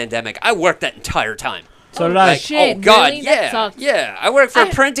during the pandemic. I worked that entire time. So did I. Like, Shit, oh God, really? That yeah, sucks. yeah. I work for a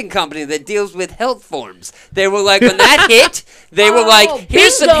printing company that deals with health forms. They were like, when that hit, they were like,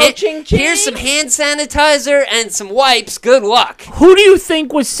 here's some bingo, ching, ching. here's some hand sanitizer and some wipes. Good luck. Who do you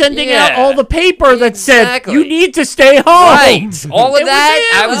think was sending out all the paper that said Exactly. you need to stay home? Right, all of It was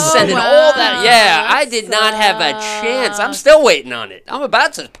that. him. I was Oh, sending wow. all that. Yeah, I That did not have a chance. I'm still waiting on it. I'm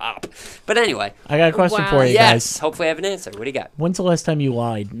about to pop. But anyway, I got a question Wow. for you yes. guys. Hopefully, I have an answer. What do you got? When's the last time you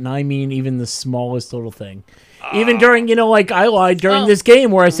lied? And I mean, even the smallest little thing. Even during, like I lied during this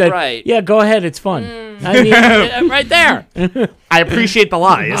game where I said, Right. yeah, go ahead, it's fun. I mean, right there. I appreciate the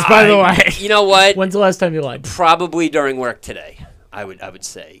lies, By the way. You know what? When's the last time you lied? Probably during work today. I would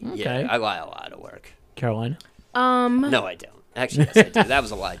say. Okay. Yeah, I lie a lot at work. Carolina? No, I don't. Actually, yes, I do. That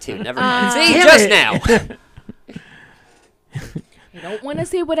was a lie too. Never mind. See, Damn just it. now. I don't want to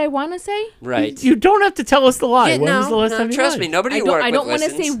say what I want to say. Right. You don't have to tell us the lie. Yeah, when was the last time you trust lied? me, nobody I you don't. work I don't want to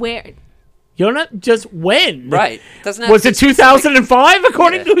say where. You don't have, just when? Right. Doesn't have Was to it be specific. 2005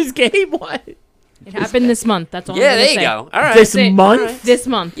 according Yeah. to his game? What? It happened this month. That's all. Yeah, I'm there gonna you say. go. All right. This it. month? This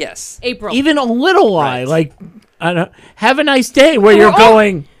month. Yes. April. Even a little lie, Right. like, I don't, have a nice day where you're all-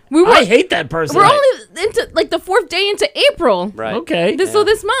 going, we were- I hate that person. We're only into like the 4th day into April. Right. Okay. So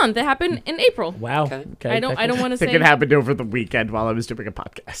this month it happened in April. Wow. Okay. Okay. I don't want to I think say. it happened over the weekend while I was doing a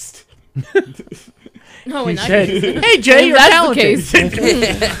podcast. No, in that Said, case. hey, Jay, you're That's the talented.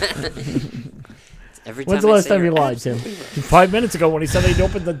 case. Every time When's the I last say time you your- lied, Tim? 5 minutes ago when he said he'd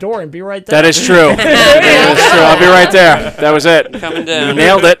open the door and be right there. That is true. That is true. I'll be right there. That was it. Coming down. You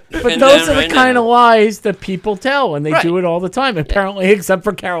nailed it. But Pin those down are the right kind now. of lies that people tell, and they Right. do it all the time, apparently, except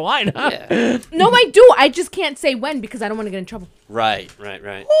for Carolina. Yeah. No, I do. I just can't say when because I don't want to get in trouble. Right. Wait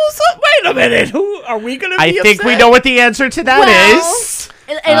a minute. Who are we going to be I think we upset? know what the answer to that Well, is.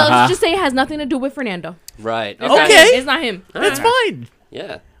 And let's just say it has nothing to do with Fernando. Right. It's not Okay. him. It's not him. That's fine.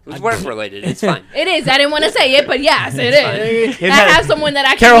 Yeah. It was work related. It's fine. It is. I didn't want to say it, but yes, it is. I has- have someone that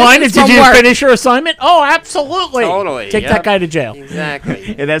actually Carolina, listens did from you work. finish your assignment? Oh, absolutely. Totally, Take yep. that guy to jail.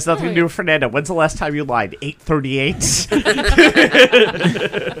 Exactly. It has nothing to do with Fernando. When's the last time you lied?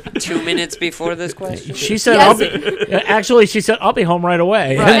 8:38. 2 minutes before this question. She said, Yes. I'll be, actually, she said, I'll be home right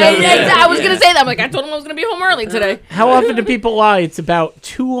away. I was gonna say that. I'm like, I told him I was gonna be home early today. How often do people lie? It's about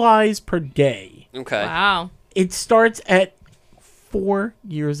 2 lies per day. Okay. Wow. It starts at 4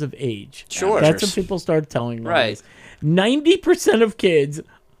 years of age. Sure. That's when people start telling Right. lies. 90% of kids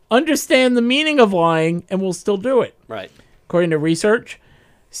understand the meaning of lying and will still do it. Right. According to research,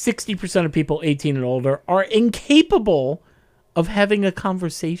 60% of people 18 and older are incapable of having a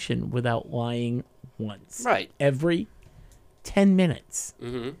conversation without lying once. Right. Every 10 minutes.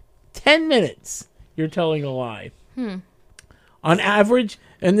 Mm-hmm. 10 minutes, you're telling a lie. On average,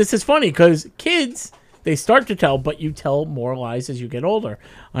 and this is funny because kids, they start to tell, but you tell more lies as you get older.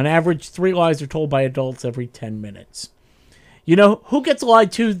 On average, 3 lies are told by adults every 10 minutes. You know, who gets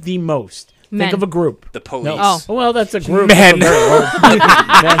lied to the most? Men. Think of a group. The police. No. Oh. Well, that's a group. Men. That's a very old- Men.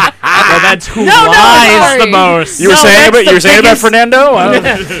 Well, that's who No, lies sorry. the most. You were No, saying that's about the you were saying about biggest- Fernando?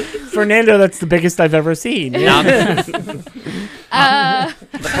 Fernando, that's the biggest I've ever seen. The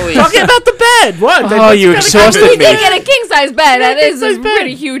police. Talking about the bed. What? Oh, you We exhausted did me. get a king size bed. That is a king-size bed.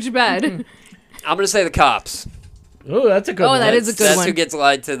 pretty huge bed. I'm gonna say the cops. Oh, that's a good Oh, one. that is a good That's one. who gets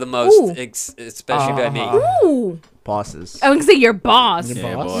lied to the most, Ooh. especially by me. Ooh. Bosses. I was gonna say your boss,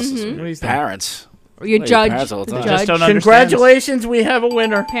 Yeah, boss. bosses. What do you think? Parents. or your Well, your judge. parents all the The time. judge. Just don't understand. Congratulations, we have a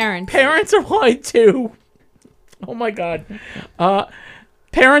winner. Parents. Parents are lied to. Oh my god.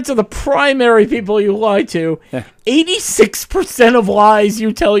 Parents are the primary people you lie to. 86% of lies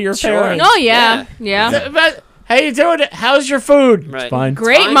you tell your Sure. parents. Oh yeah, yeah. But, how you doing? How's your food? Right. It's fine.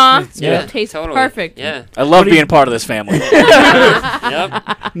 Great, Fine. Ma. Yeah. It tastes Totally. perfect. Yeah. I love being part of this family.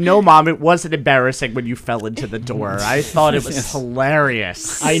 Yep. No, Mom, it wasn't embarrassing when you fell into the door. I thought it was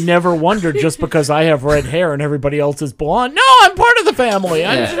hilarious. I never wondered just because I have red hair and everybody else is blonde. No, I'm part of the family.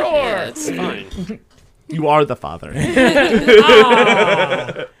 I'm sure. Yeah, it's fine. You are the father.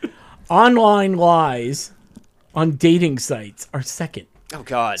 Online lies on dating sites are second. Oh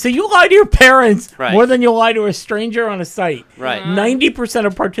God. So you lie to your parents Right. more than you lie to a stranger on a site. Right. 90%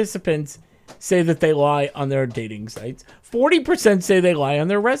 of participants say that they lie on their dating sites. 40% say they lie on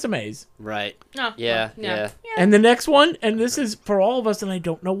their resumes. Right. No, Yeah. no. Yeah. And the next one, and this is for all of us, and I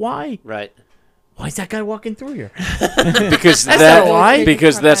don't know why. Right. Why is that guy walking through here? Because That's not a lie.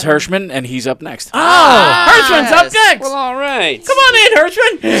 Because that's Hirschman, and he's up next. Oh, Hirschman's up Yes. next. Well, all right. Come on in,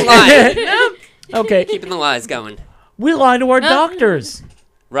 Hirschman. Lying. No? Okay, Keeping the lies going. we lie to our doctors.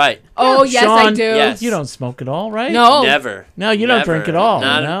 Right. Oh yes, I Sean, do. Yes. You don't smoke at all, right? No. Never. No, you don't Never. drink at all.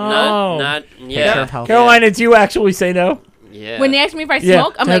 Not, No. Not. Care Yeah. of health. Carolina, do you actually say no? Yeah. When they ask me if I Yeah.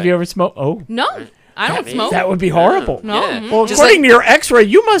 smoke, I'm Have like, you ever smoked? Oh. no. I don't smoke. That would be horrible. No. Yeah. Well, Just according like- to your X-ray,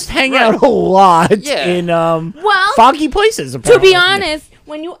 you must hang out a lot Yeah. in Well, foggy places. to Apparently. be honest,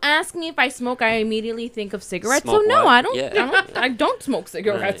 when you ask me if I smoke, I immediately think of cigarettes. Smoke so no, what? I don't. Yeah. I don't smoke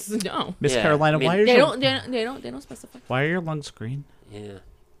cigarettes. No. Miss Yeah, Carolina, I mean, why are They your don't. They don't specify. why are your lungs green? Yeah.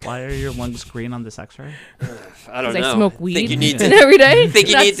 Why are your lungs green on this X-ray? I don't Because know. I smoke weed Think you need to every day. think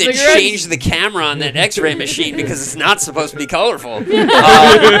you Not need to cigarettes. change the camera on that X-ray machine because it's not supposed to be colorful.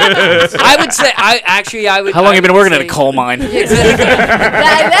 I would say I would. How long I have you been would working at say- a coal mine? Exactly.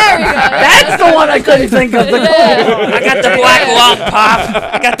 There we go. That's the one I couldn't think of. I got the black lung,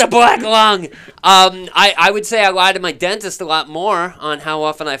 Pop. I got the black lung. I would say I lie to my dentist a lot more on how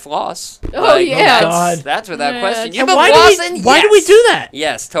often I floss. Oh, yeah. God. That's without question. And You've been why flossing? why do we Yes. do that?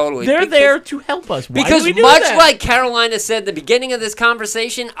 Yes, totally. They're Because- there to help us. Why Because do we do much that? like Carolina said at the beginning of this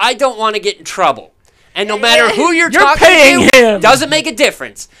conversation, I don't want to get in trouble. And no matter who you're talking paying to, him. doesn't make a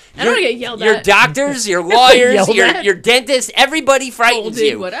difference. I don't wanna get yelled Your at. doctors, your lawyers, Yelled at? your dentists, everybody frightens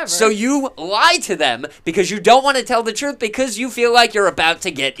Scolded, you. whatever. So you lie to them because you don't want to tell the truth because you feel like you're about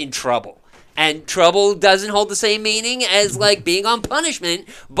to get in trouble. And trouble doesn't hold the same meaning as like being on punishment,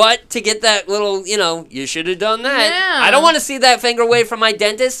 but to get that little, you should have done that. Yeah. I don't want to see that finger away from my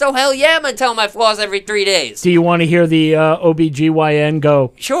dentist, so hell yeah, I'm going to tell my floss every 3 days. Do you want to hear the OBGYN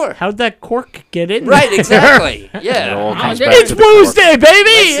go, Sure. how'd that cork get in Right, there?" exactly. Yeah. all comes there- back It's to the cork. Tuesday, baby!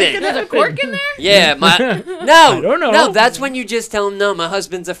 That's it. There's a cork in there. Yeah, no, don't know. no. That's when you just tell him, no, my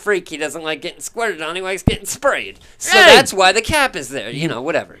husband's a freak. He doesn't like getting squirted on. He likes getting sprayed. So Hey! that's why the cap is there.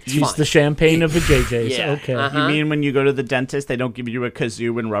 Whatever. It's Use fine. the champagne of the JJs. Yeah, Okay. uh-huh. You mean when you go to the dentist, they don't give you a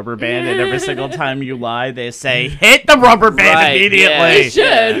kazoo and rubber band, and every single time you lie, they say, hit the rubber band Right, immediately. yeah, They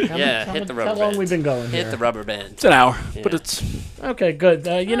should. Yeah, hit the rubber How band. long we been going Hit here? the rubber band. It's an hour, but Yeah. it's Okay, good.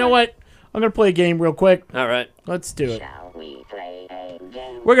 You know what? I'm going to play a game real quick. All right. Let's do it. Shall we play a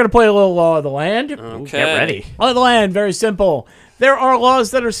game? We're going to play a little Law of the Land. Okay. Get ready. Law of the Land, very simple. There are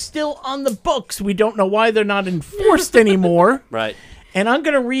laws that are still on the books. We don't know why they're not enforced anymore. Right. And I'm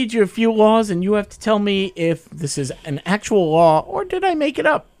going to read you a few laws, and you have to tell me if this is an actual law or did I make it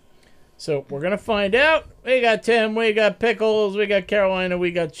up. So we're going to find out. We got Tim, we got Pickles, we got Carolina,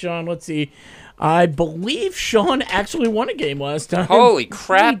 we got Sean. Let's see. I believe Sean actually won a game last time. Holy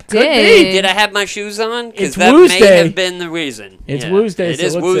crap. He did. Did I have my shoes on? It's Because that Woos may Day. have been the reason. It's Woos Day, It so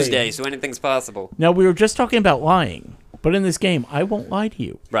is let's Woos see. Day, so anything's possible. Now, we were just talking about lying, but in this game, I won't lie to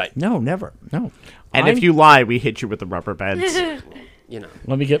you. Right. No, never. No. And I'm- if you lie, we hit you with the rubber bands.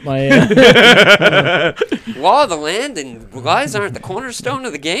 Let me get my... Law of the land and lies aren't the cornerstone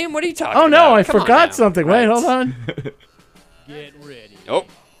of the game? What are you talking Oh, about? no, I Come on forgot now. something. Right. Wait, hold on. Oh.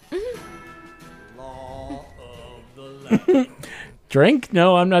 Drink?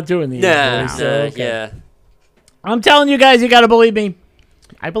 No, I'm not doing these. Nah, boys, nah, so, okay. yeah. I'm telling you guys, you got to believe me.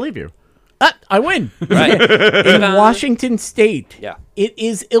 I believe you. I win. Right. In Washington State, Yeah. it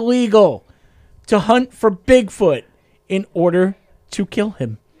is illegal to hunt for Bigfoot in order to kill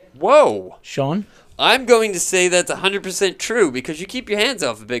him. Whoa. Sean? I'm going to say that's 100% true because you keep your hands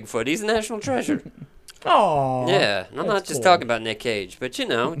off of Bigfoot. He's a national treasure. Oh. Yeah, and I'm not just talking about Nick Cage, but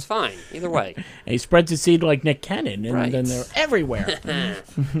it's fine. Either way. He spreads his seed like Nick Cannon, and Right. then they're everywhere.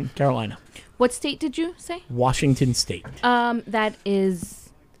 Carolina. What state did you say? Washington State. That is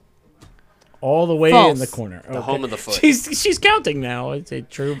All the way False. in the corner. The home of the foot. She's counting now. It's a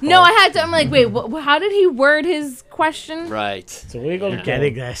true. no. false. I had to. I'm like, wait. How did he word his question? Right. It's illegal to kill.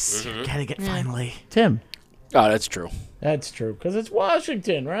 Getting this. Mm-hmm. Getting it finally. Tim. oh, that's true. That's true because it's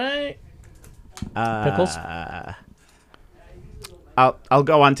Washington, right? Pickles. I'll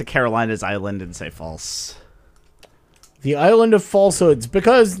go on to Carolina's Island and say false. The island of falsehoods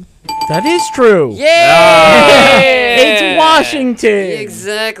because that is true. Yeah! It's Washington.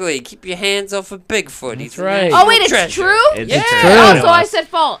 Exactly. Keep your hands off of Bigfoot. He's a right. national Oh wait, it's treasure. true. It's Yeah. true. Oh, True. so I said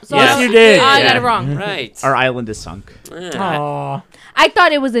false. So Yes, I, you did. I got Yeah. it wrong. Right. Our island is sunk. Yeah. Aw. I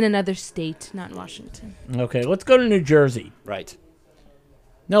thought it was in another state, not Washington. Okay, let's go to New Jersey. Right.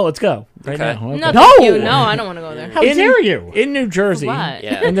 No, let's go right Okay. now. No, No! thank you. No, I don't want to go there. How dare you? In New Jersey. What?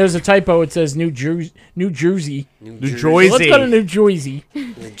 Yeah. And there's a typo. It says New Jersey. New Jersey. Jersey. Let's go to New Jersey.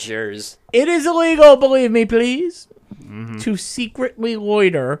 New Jersey. It is illegal, believe me, please, to secretly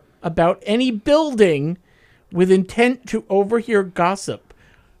loiter about any building with intent to overhear gossip,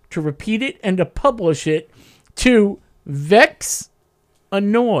 to repeat it and to publish it, to vex,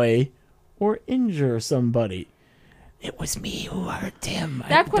 annoy, or injure somebody. It was me who hurt him.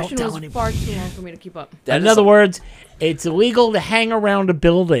 That question was far too long for me to keep up. That In is other a- words, it's illegal to hang around a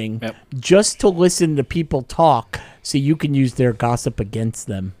building Yep. just to listen to people talk so you can use their gossip against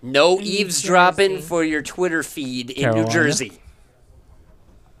them. no eavesdropping Jersey. for your Twitter feed in Carolina. New Jersey.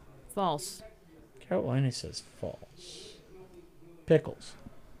 False. Carolina says false. Pickles.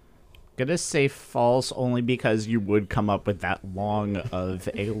 Gonna say false only because you would come up with that long of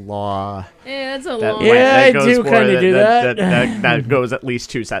a law. Yeah, that's a That, long. Yeah, I goes do more- kinda do that. That goes at least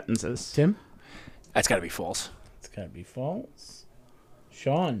 2 sentences. Tim? That's got to be false. It's got to be false.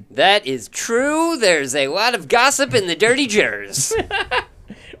 Sean. That is true. There's a lot of gossip in the dirty jurors.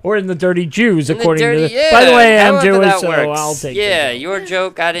 Or in the Dirty Jews, In the according dirty, to... yeah, By the way, I'm however Jewish, that so works. I'll take Yeah, it. your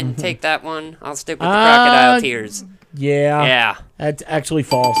joke, I didn't take that one. I'll stick with the crocodile tears. Yeah. Yeah. That's actually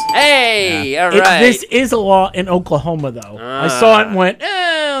false. Hey, all right. This is a law in Oklahoma, though. I saw it and went,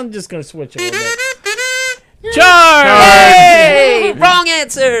 I'm just going to switch a little bit. Charge! Hey, wrong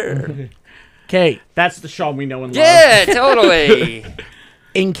answer. Okay, That's the Sean we know and love. Yeah, totally.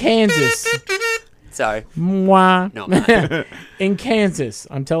 in Kansas. Sorry. Mwah. No, I'm not. In Kansas,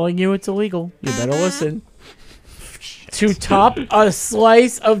 I'm telling you it's illegal. You better listen. To top a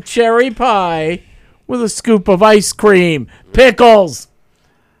slice of cherry pie with a scoop of ice cream. Pickles.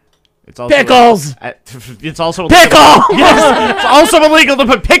 It's also Pickles. It's also Pickle. Yes, it's also illegal to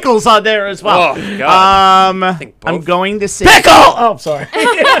put pickles on there as well. Oh, God. I'm both. going to say. Pickle. Oh, sorry. Can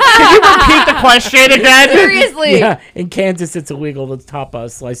you repeat the question again? Seriously. Yeah, in Kansas, it's illegal to top a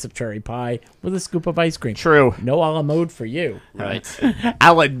slice of cherry pie with a scoop of ice cream. True. No a la mode for you. Right.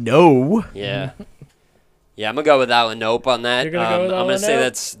 Alan, no. Yeah. Yeah, I'm gonna go with Alan Nope on that. You're gonna go with I'm gonna Alan say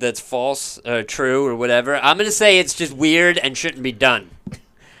Nope? that's false, true, or whatever. I'm gonna say it's just weird and shouldn't be done.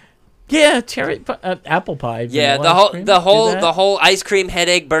 Yeah, apple pie. Yeah, vanilla the ice whole cream, the do whole that. the whole ice cream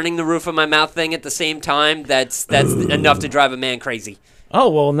headache, burning the roof of my mouth thing at the same time. That's enough to drive a man crazy. Oh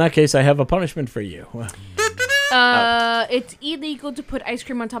well, in that case, I have a punishment for you. It's illegal to put ice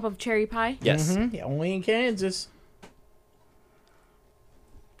cream on top of cherry pie. Yes. Yeah, only in Kansas.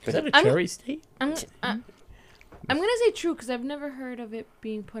 Is that a I'm- cherry state? I'm gonna say true because I've never heard of it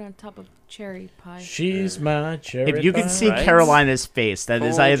being put on top of cherry pie. She's my cherry If you pie. could see Right. Carolina's face, that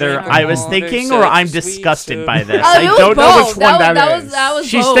is Cold either drink of I was water, thinking or such I'm sweet disgusted by soup. this. Oh, I it was don't know both. which one that is. That was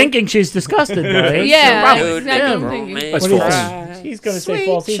She's both. thinking she's disgusted by it. Yeah, So, Dude, that's make what a I'm thinking. romance What do you fry. think? He's going to say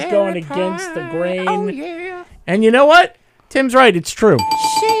false. He's going against the grain. And you know what? Tim's right. It's true.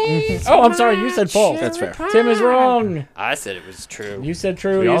 Oh, I'm sorry. You said false. That's fair. Tim is wrong. I said it was true. You said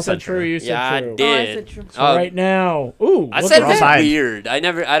true. We You all said said true. true. You said Yeah, I true. did. Oh, I said true. So right now, ooh, I look said at wrong that. side. weird. I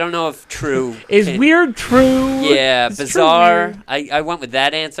don't know if true Is can- weird true? Yeah, It's true bizarre. weird. I went with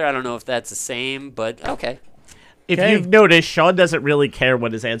that answer. I don't know if that's the same, but okay. If Okay. you've noticed, Sean doesn't really care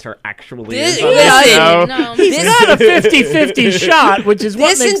what his answer actually This- is. On yeah, this I- show. No. He's not a 50-50 shot, which is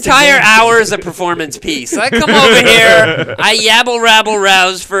what This makes the entire game- hour is a performance piece. I come over here, I yabble rabble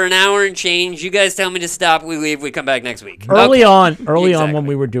rouse for an hour and change. You guys tell me to stop. We leave. We come back next week. Early Okay. on when Exactly.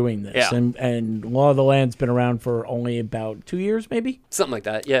 we were doing this, Yeah. and Law of the Land's been around for only about 2 years, maybe. Something like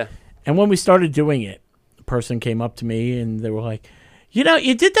that. Yeah. And when we started doing it, a person came up to me and they were like, "You know,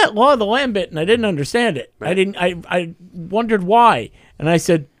 you did that Law of the Land bit, and I didn't understand it. I wondered why." And I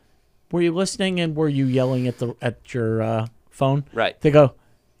said, "Were you listening and were you yelling at your phone?" Right. They go,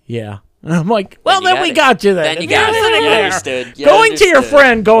 "Yeah." And I'm like, "Well, you then got we it. got you then. Then you If you're got it. sitting You there understood. You going to your understood.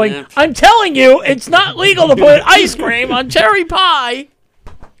 friend, going, Yeah. I'm telling you, it's not legal to put ice cream on cherry pie.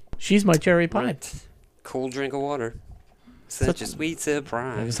 She's my cherry pie." Right. Cool drink of water. Such a sweet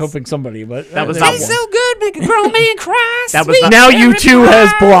surprise. I was hoping somebody, but That was not not Tastes one. so good, make a grown man cry. That was Sweet not- Now cherry you two pie.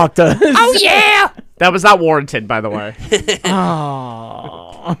 has blocked us. Oh yeah. That was not warranted, by the way.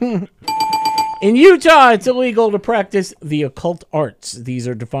 Aw. In Utah, it's illegal to practice the occult arts. These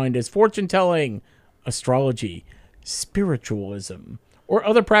are defined as fortune telling, astrology, spiritualism, or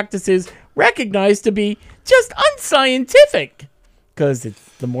other practices recognized to be just unscientific because it's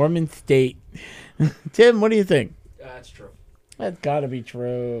the Mormon state. Tim, what do you think? That's true. That's got to be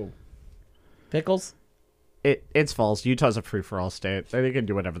true. Pickles? It's false. Utah's a free for all state. They can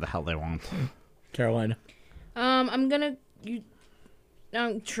do whatever the hell they want. Carolina? I'm gonna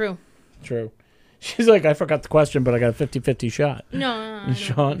true. True. She's like, I forgot the question, but I got a 50-50 shot. No.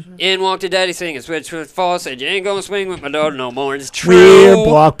 Sean? In walked a daddy singing, switch with false, said you ain't gonna swing with my daughter no more. It's true. We're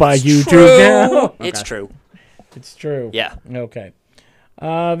blocked by It's YouTube true. now. It's true. It's true. Yeah. Okay.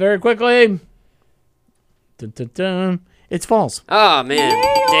 Very quickly. Dun, dun, dun. It's false. Oh man.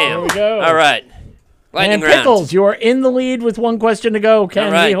 Damn. There we go. All right. Lightning And round. Pickles, you are in the lead with one question to go. Can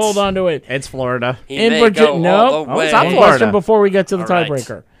All right. we hold on to it? It's Florida. He In may Virginia, go no. all the Oh, way. it's not One Florida. question before we get to the All right.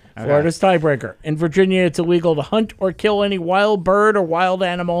 tiebreaker. Florida's tiebreaker. In Virginia, it's illegal to hunt or kill any wild bird or wild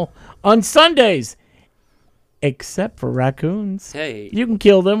animal on Sundays, except for raccoons. Hey. You can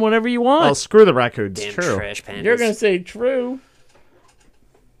kill them whenever you want. Well, screw the raccoons. Damn True. trash pandas. You're going to say true.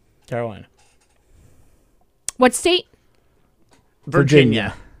 Carolina. What state?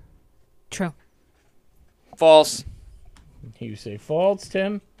 Virginia. True. False. You say false,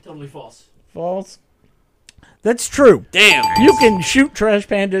 Tim? Totally false. False. That's true. Damn. You can shoot trash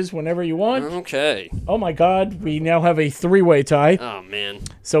pandas whenever you want. Okay. Oh my God, we now have a 3-way tie. Oh, man.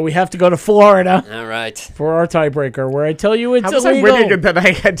 So we have to go to Florida All right. for our tiebreaker, where I tell you it's How was I illegal. winning and then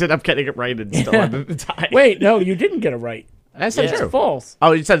I ended up getting it right and still under the tie? Wait, no, you didn't get it right. I said It's true. false.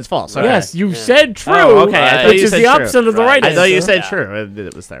 Oh, you said it's false. Okay. Yes, you said true, Oh, okay. I thought which you is said the true. opposite of the right I thought you answer. said true.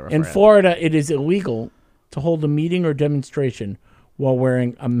 It was there. In Florida, it is illegal to hold a meeting or demonstration while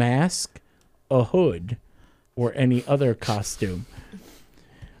wearing a mask, a hood, or any other costume.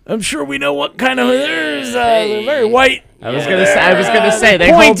 I'm sure we know what kind of theirs. They're very white. I was gonna say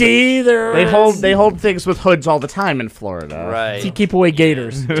they Pointy. They hold things with hoods all the time in Florida. Right. to keep away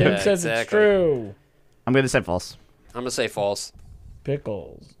gators. Tim Yeah, says it's exactly. true. I'm gonna say false. I'm going to say false.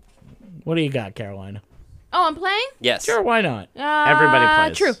 Pickles. What do you got, Carolina? Oh, I'm playing? Yes. Sure, why not?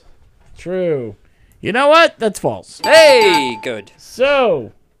 Everybody plays. True. True. You know what? That's false. Hey, good.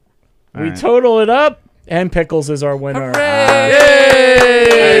 So, we right. total it up, and Pickles is our winner.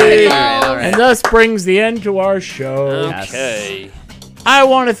 Hooray! All right. And thus brings the end to our show. Okay. I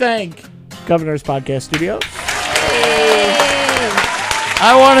want to thank Governor's Podcast Studios.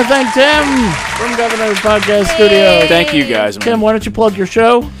 I want to thank Tim from Governor's Podcast Studios. Thank you guys. man. Tim, why don't you plug your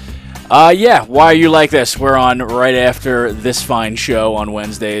show? Yeah, Why Are You Like This? We're on right after this fine show on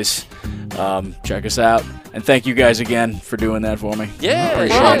Wednesdays. Check us out. And thank you guys again for doing that for me. Yeah,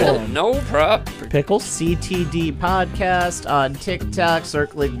 Appreciate yeah. No problem. Pickles? CTD podcast on TikTok,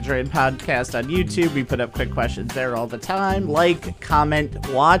 Circling the Drain podcast on YouTube. We put up quick questions there all the time. Like, comment,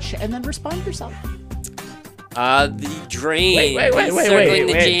 watch, and then respond yourself. The drain. Wait, Circling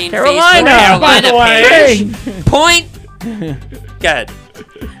the Drain Carolina, Facebook by the Carolina way. page. Point. Go ahead.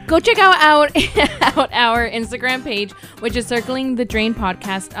 Go check out our Instagram page, which is Circling the Drain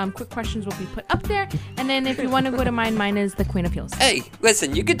Podcast. Quick questions will be put up there. And then if you want to go to mine is the Queen of Heels. Hey,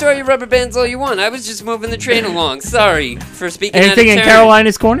 listen, you can throw your rubber bands all you want. I was just moving the train along. Sorry for speaking Anything out in of turn.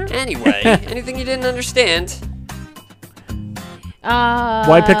 Carolina's corner? Anyway, anything you didn't understand.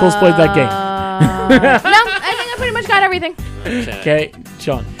 Why Pickles played that game? No, I think I pretty much got everything. Okay,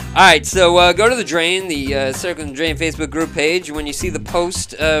 Sean. All right, so go to the Drain, the Circling the Drain Facebook group page. When you see the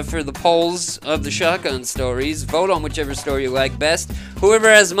post for the polls of the shotgun stories, vote on whichever story you like best. Whoever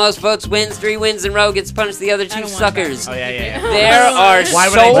has the most votes wins. 3 wins in a row gets punished the other 2 suckers. Oh, yeah. There are Why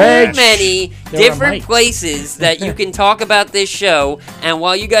would so I- many There are different mics. places that you can talk about this show, and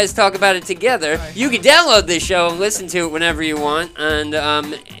while you guys talk about it together, you can download this show and listen to it whenever you want, and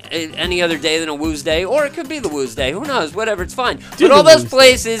any other day than a Woo's Day, or it could be the Woo's Day. Who knows? Whatever, it's fine. Do But all the those Woo's Day.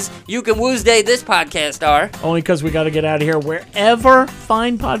 places you can Woo's Day this podcast are. Only because we got to get out of here. Wherever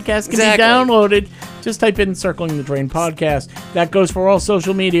fine podcasts can Exactly. be downloaded, just type in Circling the Drain Podcast. That goes for all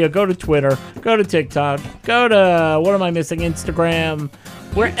social media. Go to Twitter. Go to TikTok. Go to, what am I missing? Instagram.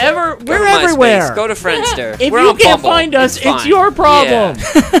 Wherever, Go we're to MySpace, everywhere. Go to Friendster. If We're you on can't Bumble. find us, it's fine. your problem.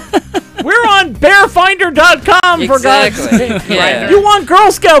 Yeah. We're on bearfinder.com, for God's Exactly. sake. Yeah. You want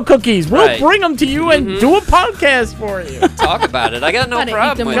Girl Scout cookies? We'll Right. bring them to you and do a podcast for you. Talk about it. I got no Gotta eat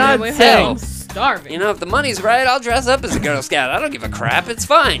problem them with when God it. we're damn. home. Starving. You know, if the money's right, I'll dress up as a Girl Scout. I don't give a crap. It's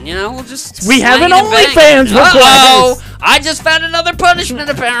fine. You know, we'll just. We have slang an it and bang OnlyFans it. Uh-oh! request. I just found another punishment,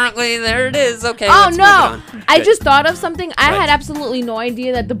 apparently. There it is. Okay. Oh let's no! move on. I Good. just thought of something. I Right. had absolutely no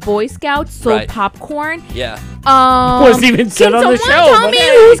idea that the Boy Scouts sold Right. popcorn. Yeah. Wasn't even said on the Can show, someone tell but me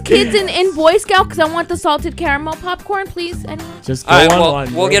hey. who's kids in Boy Scout? Because I want the salted caramel popcorn, please. Anyone? Just go All right. on Well,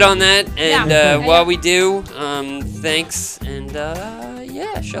 one. we'll get on that. And Yeah. while we do, thanks. And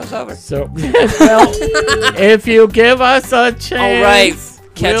yeah, show's over. So, well, if you give us a chance, All right. we'll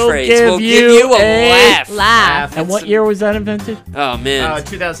Catchphrase. give We'll give you a laugh. Laugh. And what year was that invented? Oh man.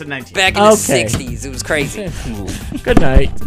 2019. Back in the Okay. '60s, it was crazy. Good night.